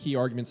one of the key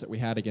arguments that we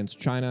had against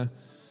China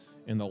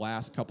in the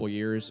last couple of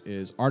years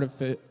is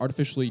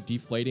artificially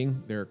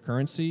deflating their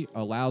currency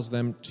allows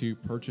them to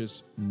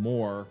purchase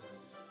more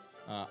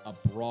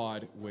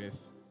abroad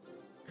with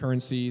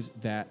currencies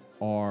that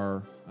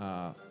are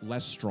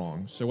less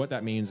strong. So what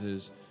that means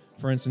is,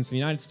 for instance, in the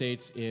United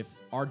States, if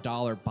our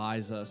dollar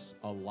buys us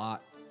a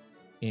lot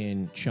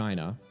in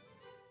China,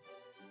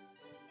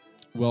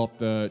 well, if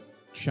the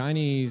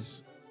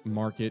Chinese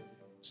market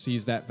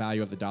sees that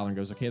value of the dollar and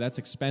goes, okay, that's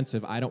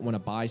expensive, I don't want to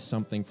buy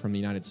something from the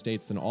United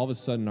States, then all of a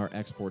sudden our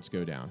exports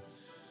go down.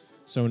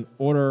 So in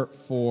order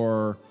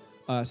for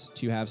us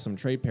to have some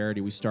trade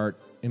parity, we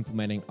start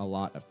implementing a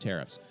lot of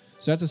tariffs.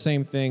 So that's the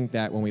same thing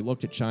that when we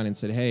looked at China and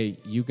said, hey,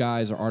 you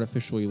guys are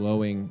artificially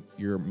lowering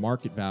your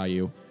market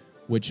value,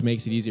 which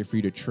makes it easier for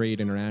you to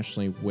trade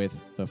internationally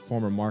with the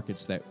former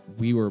markets that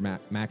we were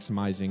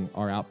maximizing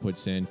our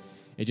outputs in.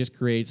 It just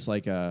creates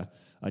like a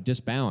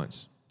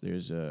disbalance.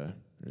 There's a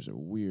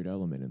weird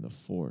element in the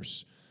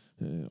force.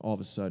 All of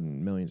a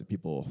sudden, millions of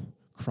people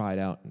cried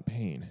out in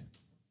pain.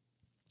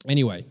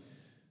 Anyway,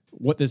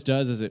 what this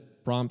does is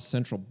it prompts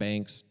central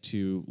banks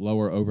to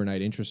lower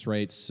overnight interest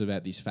rates so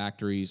that these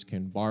factories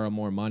can borrow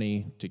more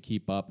money to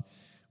keep up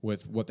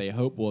with what they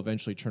hope will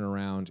eventually turn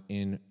around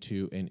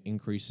into an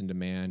increase in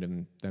demand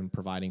and then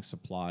providing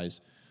supplies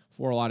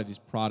for a lot of these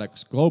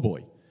products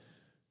globally.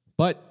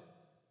 But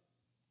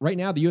right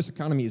now, the U.S.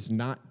 economy is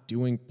not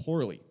doing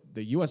poorly.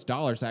 The U.S.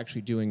 dollar is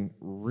actually doing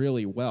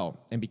really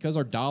well. And because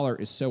our dollar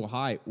is so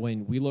high,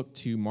 when we look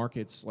to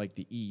markets like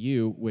the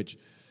EU, which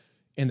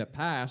in the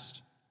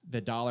past, the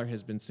dollar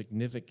has been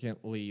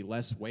significantly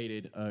less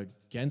weighted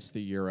against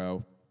the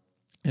euro,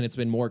 and it's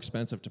been more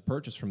expensive to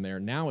purchase from there.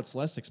 Now it's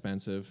less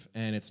expensive,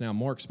 and it's now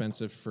more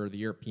expensive for the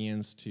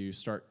Europeans to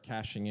start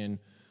cashing in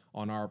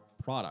on our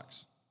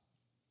products.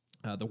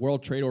 The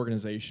World Trade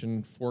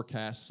Organization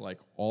forecasts like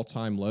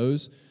all-time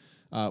lows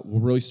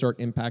will really start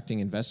impacting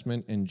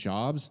investment and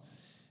jobs.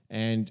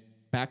 And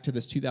back to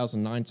this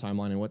 2009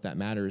 timeline and what that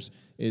matters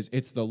is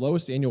it's the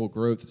lowest annual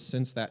growth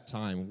since that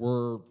time.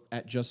 We're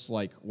at just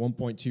like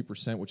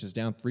 1.2%, which is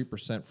down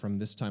 3% from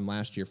this time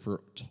last year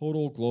for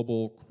total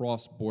global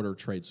cross-border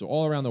trade. So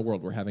all around the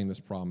world, we're having this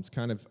problem. It's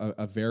kind of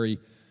a very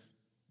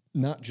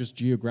not just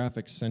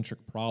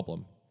geographic-centric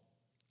problem.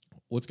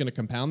 What's going to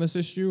compound this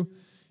issue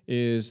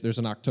is there's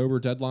an October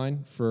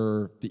deadline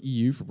for the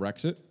EU for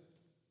Brexit.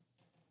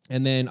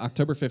 And then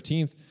October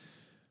 15th,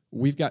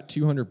 we've got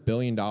 $200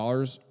 billion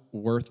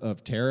worth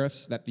of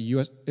tariffs that the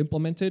U.S.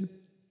 implemented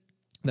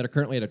that are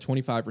currently at a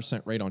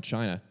 25% rate on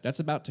China. That's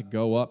about to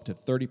go up to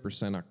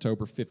 30%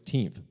 October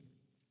 15th.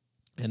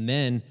 And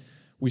then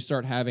we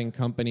start having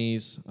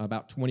companies,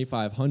 about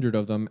 2,500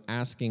 of them,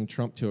 asking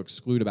Trump to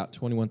exclude about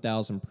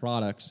 21,000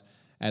 products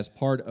as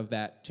part of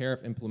that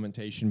tariff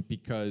implementation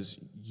because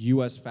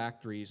U.S.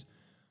 factories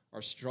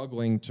are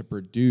struggling to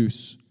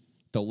produce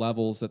the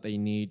levels that they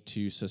need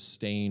to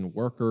sustain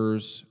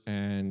workers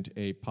and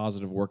a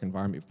positive work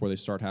environment before they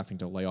start having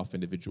to lay off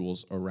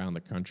individuals around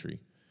the country.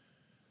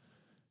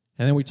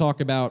 And then we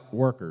talk about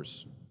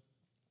workers.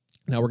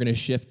 Now we're going to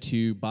shift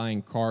to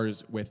buying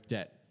cars with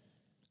debt.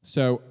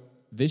 So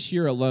this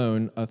year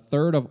alone, a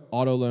third of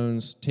auto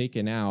loans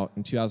taken out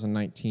in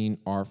 2019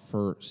 are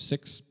for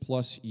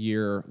 6+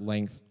 year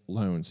length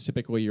loans.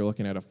 Typically, you're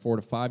looking at a 4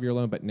 to 5 year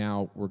loan, but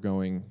now we're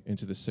going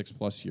into the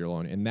 6+ year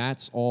loan. And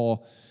that's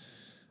all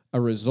a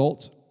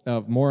result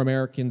of more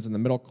Americans in the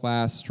middle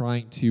class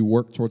trying to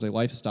work towards a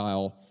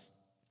lifestyle,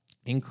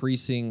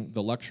 increasing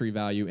the luxury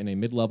value in a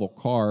mid-level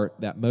car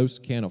that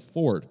most can't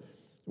afford.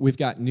 We've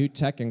got new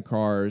tech in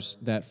cars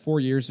that 4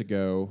 years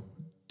ago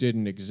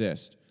didn't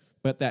exist.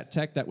 But that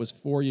tech that was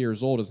 4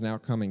 years old is now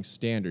coming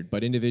standard.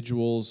 But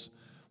individuals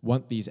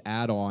want these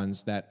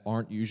add-ons that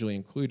aren't usually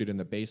included in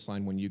the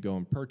baseline when you go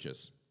and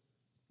purchase.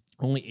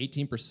 Only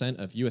 18%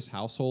 of U.S.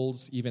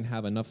 households even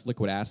have enough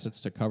liquid assets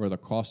to cover the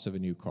cost of a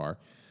new car.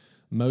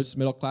 Most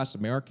middle-class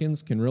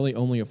Americans can really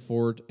only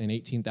afford an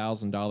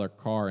 $18,000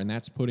 car, and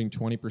that's putting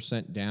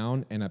 20%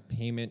 down and a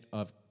payment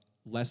of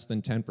less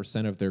than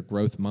 10% of their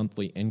gross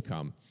monthly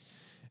income.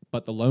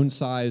 But the loan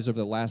size over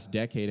the last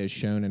decade has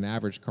shown an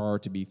average car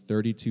to be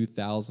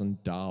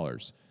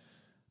 $32,000.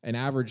 An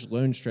average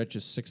loan stretch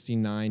is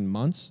 69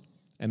 months,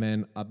 and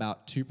then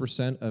about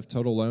 2% of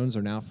total loans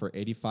are now for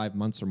 85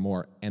 months or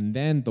more. And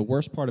then the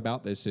worst part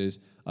about this is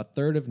a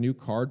third of new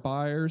car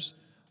buyers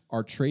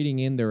are trading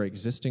in their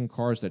existing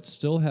cars that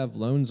still have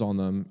loans on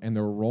them, and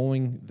they're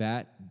rolling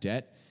that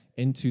debt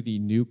into the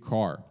new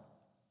car.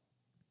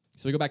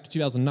 So we go back to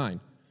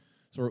 2009.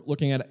 So we're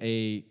looking at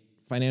a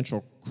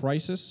financial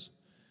crisis.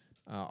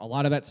 A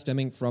lot of that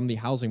stemming from the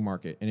housing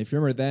market. And if you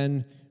remember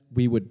then,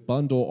 we would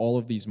bundle all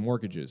of these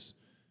mortgages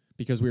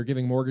because we were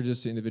giving mortgages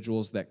to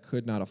individuals that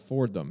could not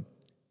afford them.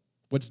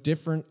 What's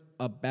different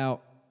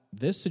about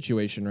this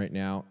situation right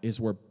now is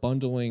we're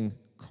bundling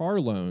car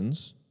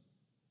loans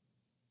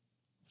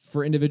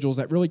for individuals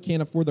that really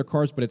can't afford their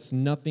cars, but it's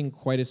nothing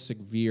quite as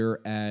severe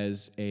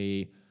as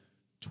a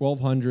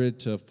 $1,200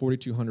 to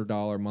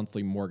 $4,200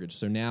 monthly mortgage.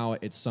 So now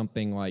it's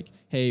something like,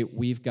 hey,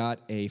 we've got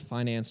a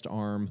financed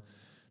arm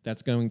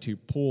that's going to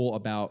pull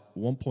about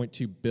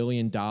 $1.2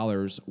 billion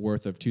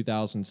worth of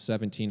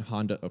 2017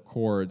 Honda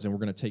Accords, and we're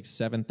going to take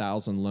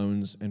 7,000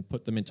 loans and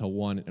put them into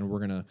one, and we're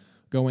going to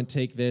go and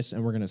take this,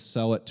 and we're going to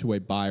sell it to a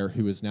buyer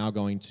who is now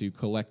going to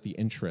collect the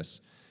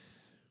interest.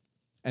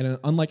 And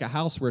unlike a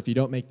house where if you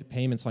don't make the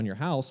payments on your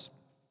house,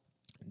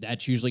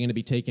 that's usually going to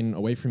be taken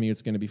away from you.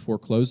 It's going to be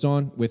foreclosed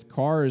on. With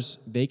cars,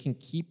 they can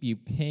keep you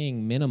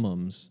paying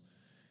minimums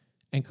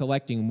and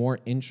collecting more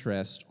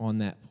interest on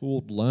that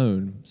pooled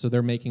loan, so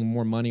they're making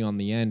more money on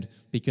the end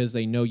because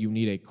they know you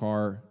need a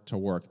car to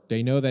work.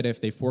 They know that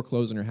if they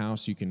foreclose on your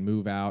house, you can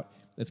move out.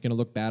 It's going to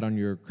look bad on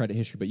your credit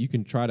history, but you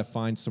can try to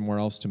find somewhere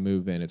else to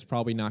move in. It's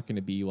probably not going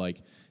to be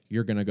like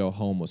you're going to go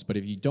homeless. But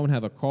if you don't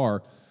have a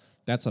car,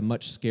 that's a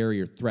much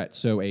scarier threat.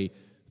 So a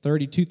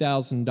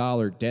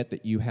 $32,000 debt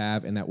that you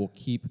have and that will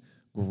keep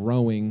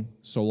growing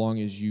so long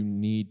as you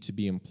need to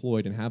be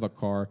employed and have a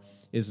car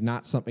is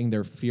not something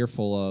they're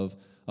fearful of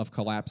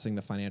collapsing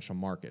the financial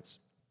markets.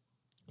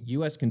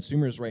 U.S.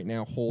 consumers right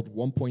now hold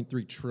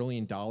 $1.3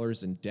 trillion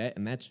in debt,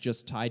 and that's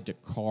just tied to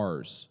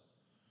cars.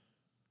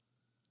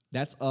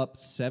 That's up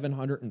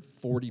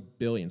 $740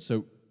 billion.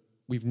 So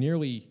we've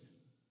nearly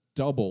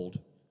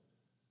doubled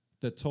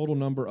the total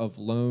number of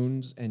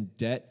loans and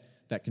debt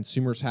that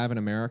consumers have in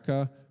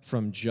America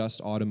from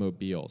just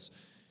automobiles.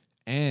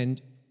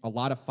 And a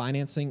lot of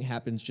financing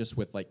happens just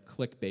with like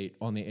clickbait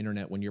on the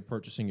internet when you're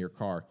purchasing your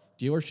car.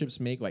 Dealerships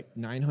make like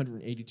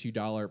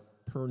 $982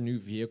 per new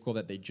vehicle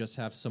that they just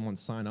have someone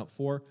sign up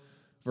for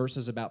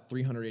versus about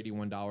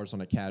 $381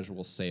 on a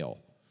casual sale.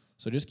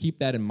 So just keep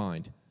that in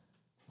mind.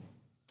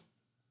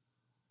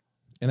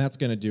 And that's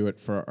going to do it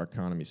for our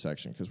economy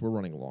section because we're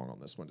running long on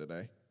this one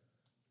today.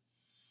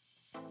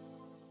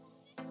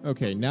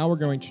 Okay, now we're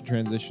going to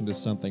transition to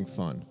something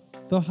fun.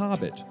 The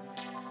Hobbit.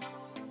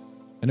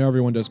 I know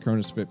everyone does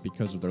Cronus Fit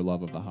because of their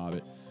love of The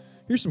Hobbit.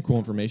 Here's some cool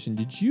information.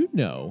 Did you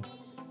know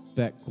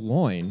that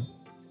Gloin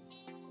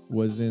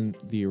was in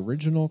the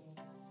original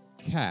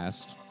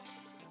cast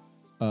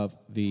of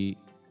the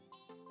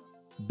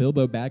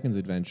Bilbo Baggins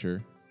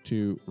adventure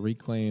to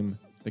reclaim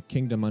the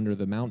kingdom under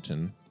the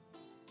mountain,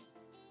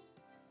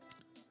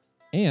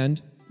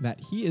 and that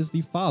he is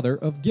the father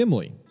of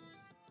Gimli,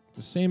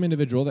 the same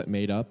individual that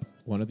made up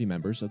one of the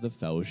members of the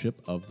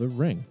Fellowship of the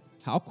Ring.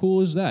 How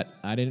cool is that?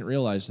 I didn't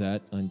realize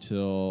that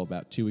until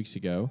about 2 weeks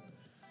ago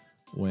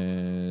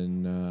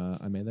when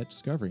I made that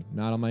discovery.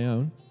 Not on my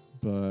own,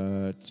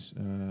 but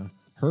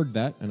heard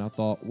that, and I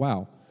thought,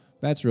 wow,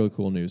 that's really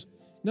cool news.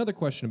 Another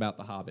question about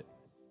The Hobbit.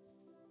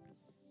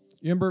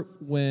 You remember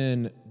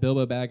when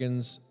Bilbo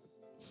Baggins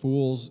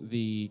fools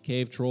the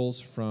cave trolls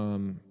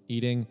from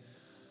eating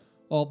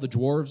all the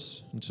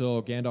dwarves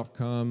until Gandalf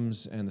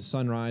comes and the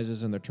sun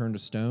rises and they're turned to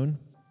stone?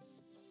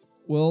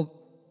 Well,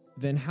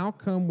 then how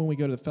come when we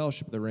go to the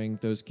Fellowship of the Ring,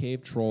 those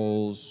cave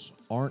trolls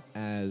aren't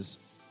as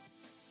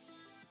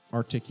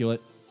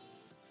articulate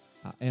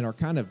and are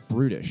kind of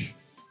brutish?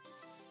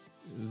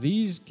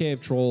 These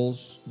cave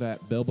trolls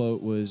that Bilbo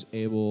was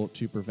able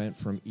to prevent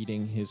from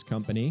eating his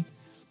company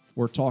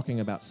were talking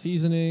about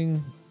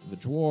seasoning, the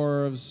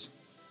dwarves,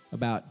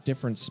 about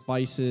different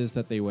spices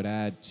that they would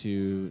add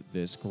to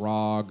this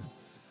grog,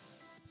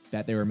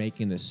 that they were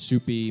making this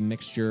soupy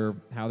mixture,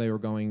 how they were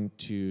going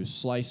to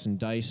slice and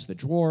dice the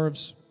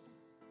dwarves.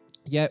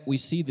 Yet we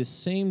see the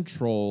same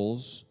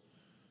trolls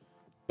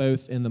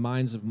both in the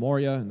Mines of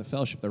Moria and the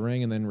Fellowship of the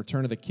Ring and then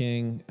Return of the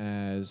King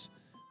as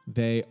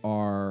they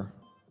are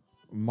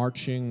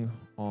marching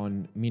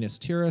on Minas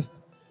Tirith.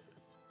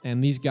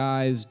 And these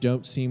guys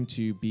don't seem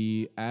to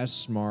be as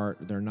smart.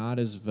 They're not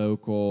as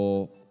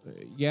vocal.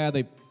 Yeah,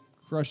 they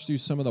crush through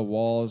some of the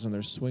walls and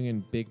they're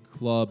swinging big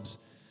clubs,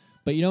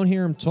 but you don't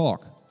hear them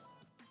talk.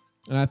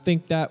 And I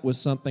think that was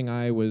something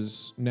I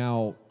was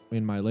now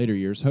in my later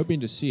years hoping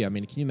to see. I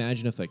mean, can you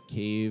imagine if a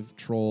cave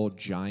troll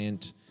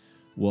giant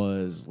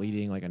was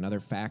leading like another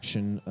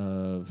faction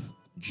of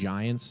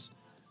giants?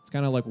 It's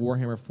kind of like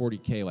Warhammer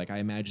 40K. Like I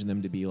imagine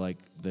them to be like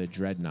the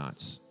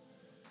dreadnoughts.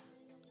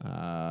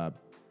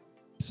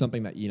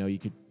 Something that, you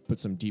could put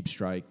some deep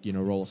strike,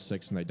 roll a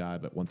 6 and they die,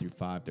 but 1 through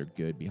 5, they're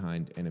good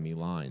behind enemy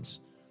lines.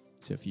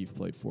 So if you've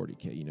played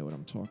 40K, you know what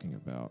I'm talking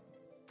about.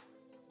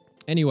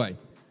 Anyway,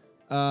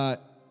 we're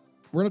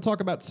going to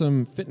talk about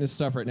some fitness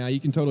stuff right now. You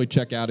can totally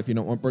check out if you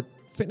don't want, but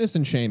fitness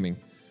and shaming.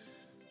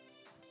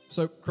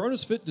 So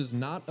Cronus Fit does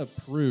not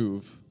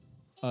approve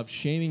of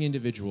shaming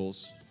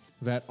individuals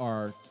that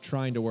are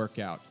trying to work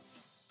out.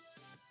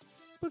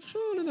 But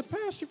Sean, in the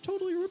past, you've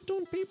totally ripped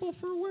on people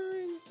for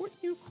wearing what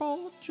you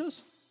call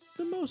just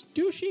the most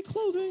douchey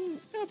clothing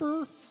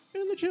ever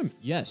in the gym.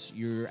 Yes,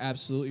 you're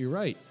absolutely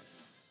right.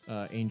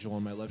 Angel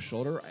on my left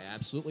shoulder, I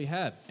absolutely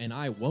have. And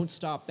I won't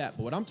stop that.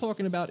 But what I'm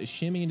talking about is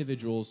shaming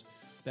individuals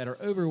that are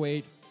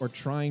overweight or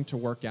trying to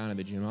work out in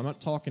the gym. I'm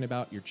not talking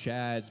about your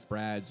Chads,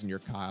 Brads, and your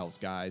Kyles,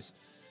 guys.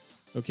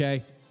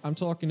 Okay? I'm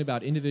talking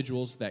about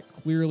individuals that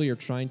clearly are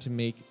trying to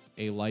make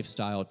a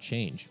lifestyle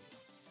change.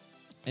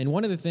 And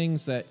one of the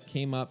things that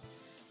came up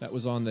that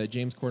was on the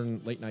James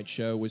Corden late night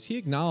show was he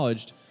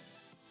acknowledged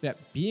that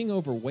being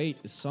overweight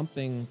is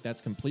something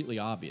that's completely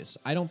obvious.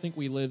 I don't think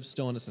we live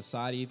still in a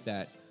society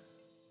that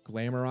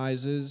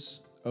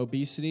glamorizes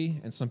obesity,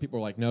 and some people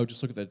are like, no,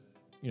 just look at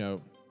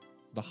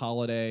the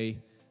holiday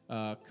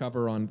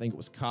cover on, I think it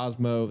was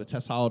Cosmo, the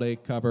Tess Holiday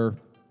cover.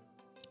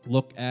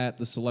 Look at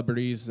the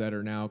celebrities that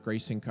are now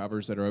gracing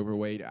covers that are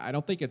overweight. I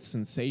don't think it's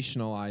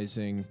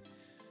sensationalizing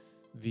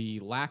the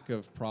lack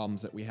of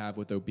problems that we have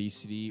with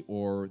obesity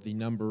or the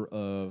number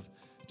of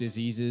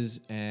diseases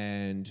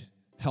and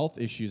health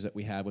issues that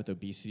we have with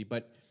obesity,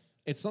 but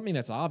it's something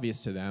that's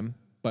obvious to them,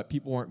 but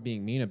people aren't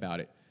being mean about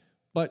it.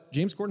 But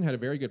James Corden had a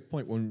very good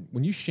point.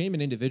 When you shame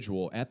an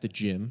individual at the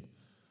gym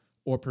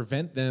or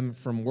prevent them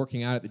from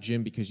working out at the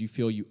gym because you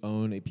feel you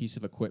own a piece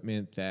of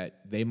equipment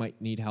that they might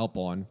need help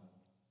on,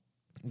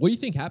 what do you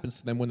think happens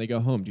to them when they go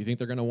home? Do you think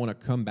they're going to want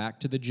to come back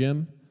to the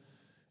gym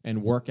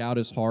and work out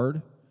as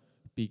hard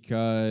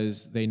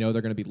because they know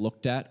they're going to be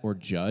looked at or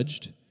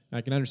judged? And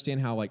I can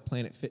understand how like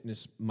Planet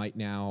Fitness might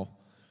now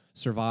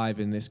survive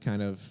in this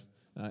kind of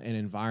an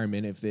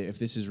environment if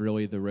this is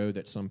really the road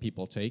that some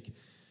people take.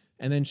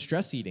 And then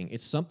stress eating.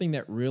 It's something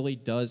that really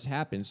does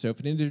happen. So if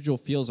an individual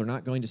feels they're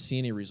not going to see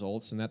any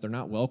results and that they're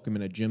not welcome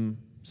in a gym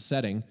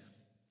setting,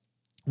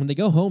 when they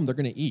go home, they're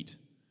going to eat.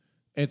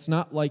 It's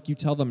not like you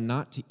tell them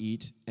not to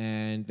eat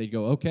and they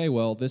go, okay,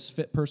 well, this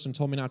fit person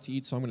told me not to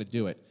eat, so I'm going to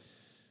do it.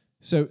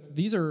 So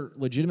these are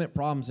legitimate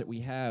problems that we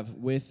have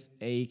with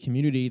a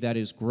community that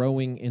is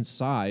growing in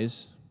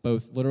size,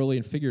 both literally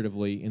and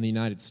figuratively, in the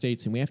United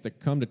States, and we have to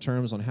come to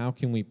terms on how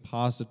can we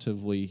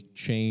positively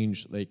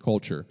change the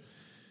culture.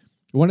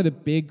 One of the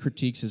big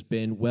critiques has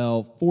been,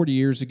 well, 40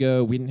 years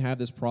ago, we didn't have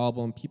this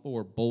problem. People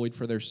were bullied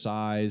for their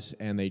size,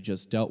 and they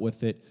just dealt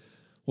with it.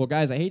 Well,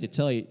 guys, I hate to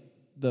tell you,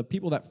 the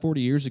people that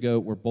 40 years ago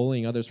were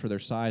bullying others for their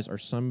size are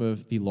some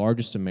of the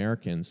largest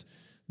Americans.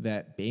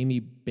 That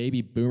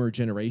baby boomer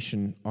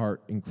generation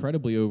are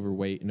incredibly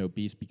overweight and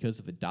obese because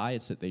of the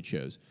diets that they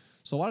chose.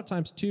 So a lot of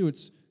times, too,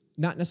 it's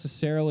not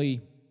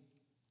necessarily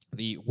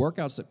the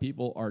workouts that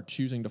people are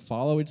choosing to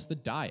follow, it's the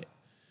diet.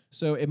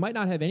 So it might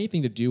not have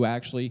anything to do,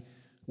 actually,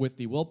 with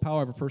the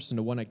willpower of a person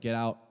to want to get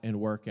out and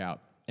work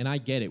out. And I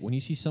get it. When you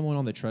see someone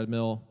on the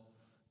treadmill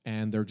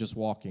and they're just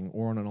walking,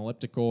 or on an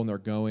elliptical and they're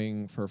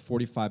going for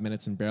 45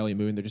 minutes and barely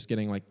moving, they're just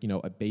getting like,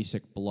 a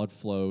basic blood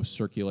flow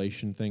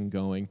circulation thing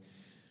going,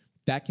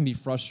 that can be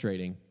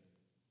frustrating.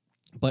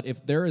 But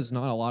if there is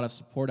not a lot of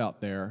support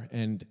out there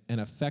and an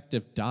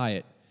effective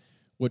diet,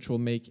 which will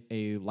make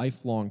a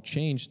lifelong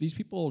change, these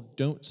people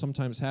don't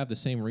sometimes have the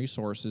same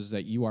resources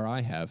that you or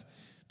I have.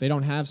 They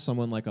don't have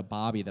someone like a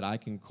Bobby that I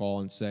can call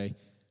and say,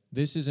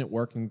 this isn't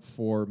working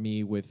for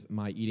me with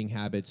my eating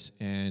habits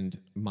and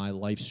my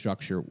life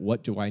structure.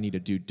 What do I need to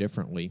do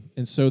differently?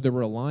 And so they're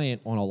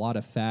reliant on a lot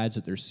of fads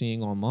that they're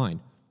seeing online.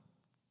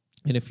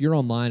 And if you're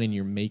online and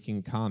you're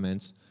making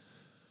comments,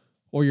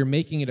 or you're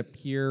making it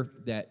appear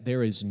that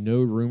there is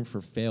no room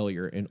for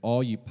failure and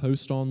all you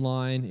post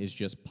online is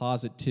just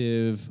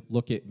positive,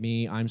 look at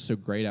me, I'm so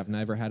great, I've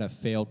never had a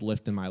failed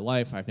lift in my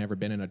life, I've never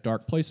been in a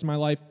dark place in my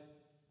life,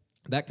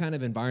 that kind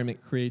of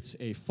environment creates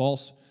a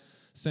false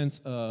sense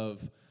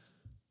of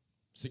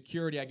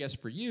security, I guess,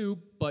 for you,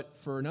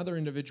 but for another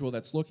individual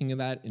that's looking at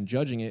that and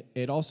judging it,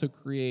 it also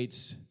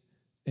creates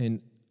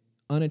an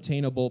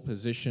unattainable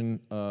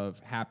position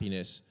of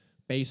happiness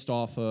based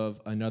off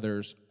of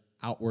another's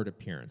outward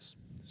appearance.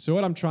 So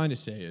what I'm trying to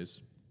say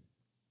is,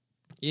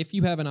 if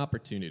you have an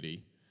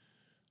opportunity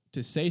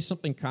to say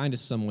something kind to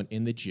someone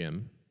in the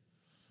gym,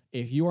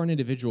 if you are an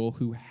individual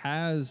who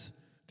has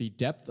the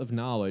depth of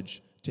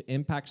knowledge to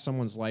impact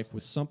someone's life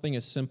with something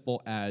as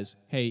simple as,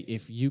 hey,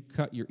 if you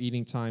cut your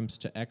eating times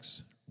to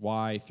X,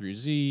 Y, through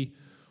Z,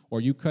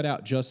 or you cut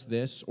out just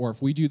this, or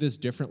if we do this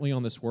differently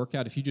on this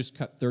workout, if you just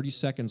cut 30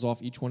 seconds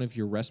off each one of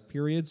your rest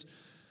periods,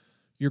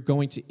 you're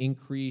going to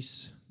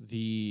increase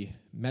the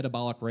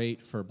metabolic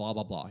rate for blah,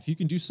 blah, blah. If you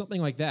can do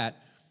something like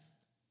that,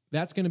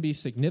 that's going to be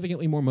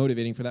significantly more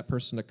motivating for that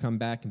person to come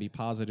back and be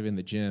positive in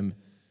the gym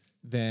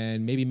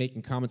than maybe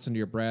making comments under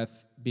your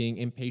breath, being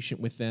impatient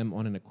with them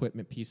on an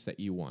equipment piece that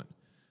you want.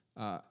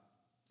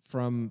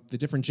 From the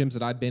different gyms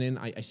that I've been in,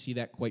 I see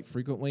that quite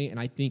frequently, and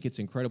I think it's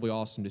incredibly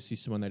awesome to see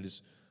someone that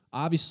is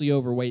obviously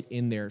overweight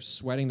in there,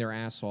 sweating their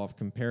ass off,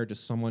 compared to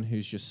someone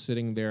who's just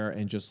sitting there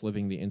and just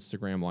living the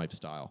Instagram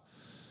lifestyle.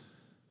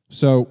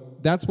 So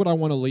that's what I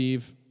want to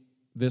leave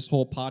this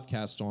whole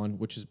podcast on,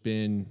 which has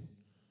been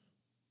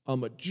a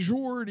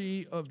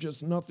majority of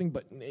just nothing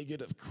but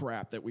negative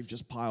crap that we've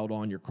just piled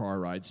on your car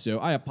ride. So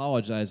I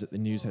apologize that the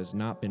news has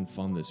not been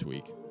fun this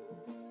week.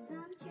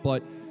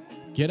 But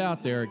get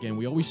out there, again,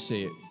 we always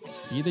say it,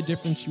 be the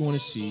difference you want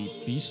to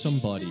see, be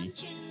somebody,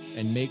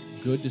 and make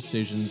good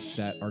decisions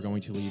that are going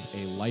to leave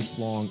a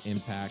lifelong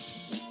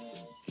impact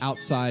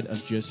outside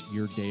of just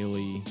your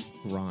daily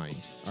grind,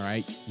 all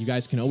right? You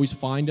guys can always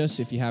find us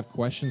if you have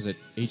questions at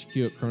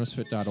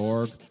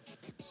hq@chronosfit.org,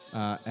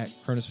 at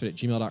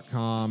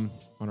chronosfit@gmail.com,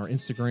 on our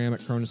Instagram at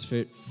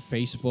chronosfit,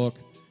 Facebook.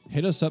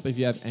 Hit us up if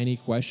you have any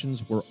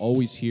questions. We're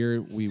always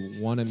here. We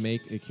want to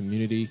make a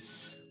community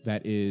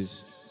that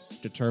is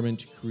determined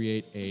to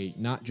create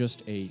not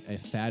just a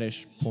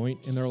faddish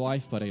point in their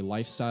life, but a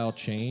lifestyle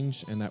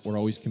change, and that we're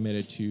always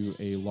committed to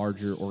a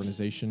larger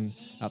organization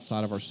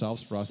outside of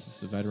ourselves. For us, it's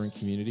the veteran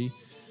community,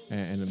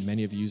 and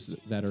many of you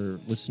that are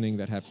listening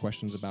that have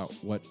questions about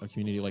what a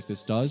community like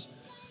this does.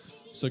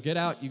 So get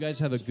out. You guys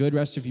have a good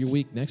rest of your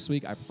week. Next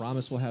week, I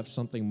promise we'll have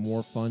something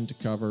more fun to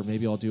cover.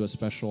 Maybe I'll do a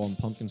special on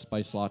pumpkin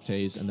spice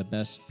lattes and the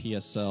best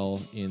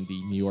PSL in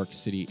the New York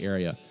City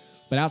area.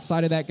 But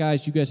outside of that,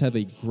 guys, you guys have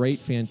a great,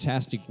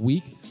 fantastic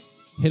week.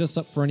 Hit us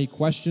up for any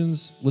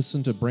questions.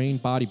 Listen to Brain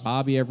Body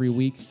Bobby every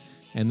week.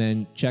 And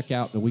then check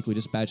out the Weekly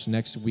Dispatch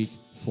next week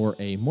for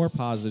a more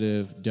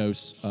positive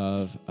dose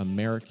of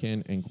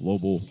American and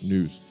global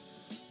news.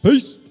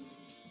 Peace.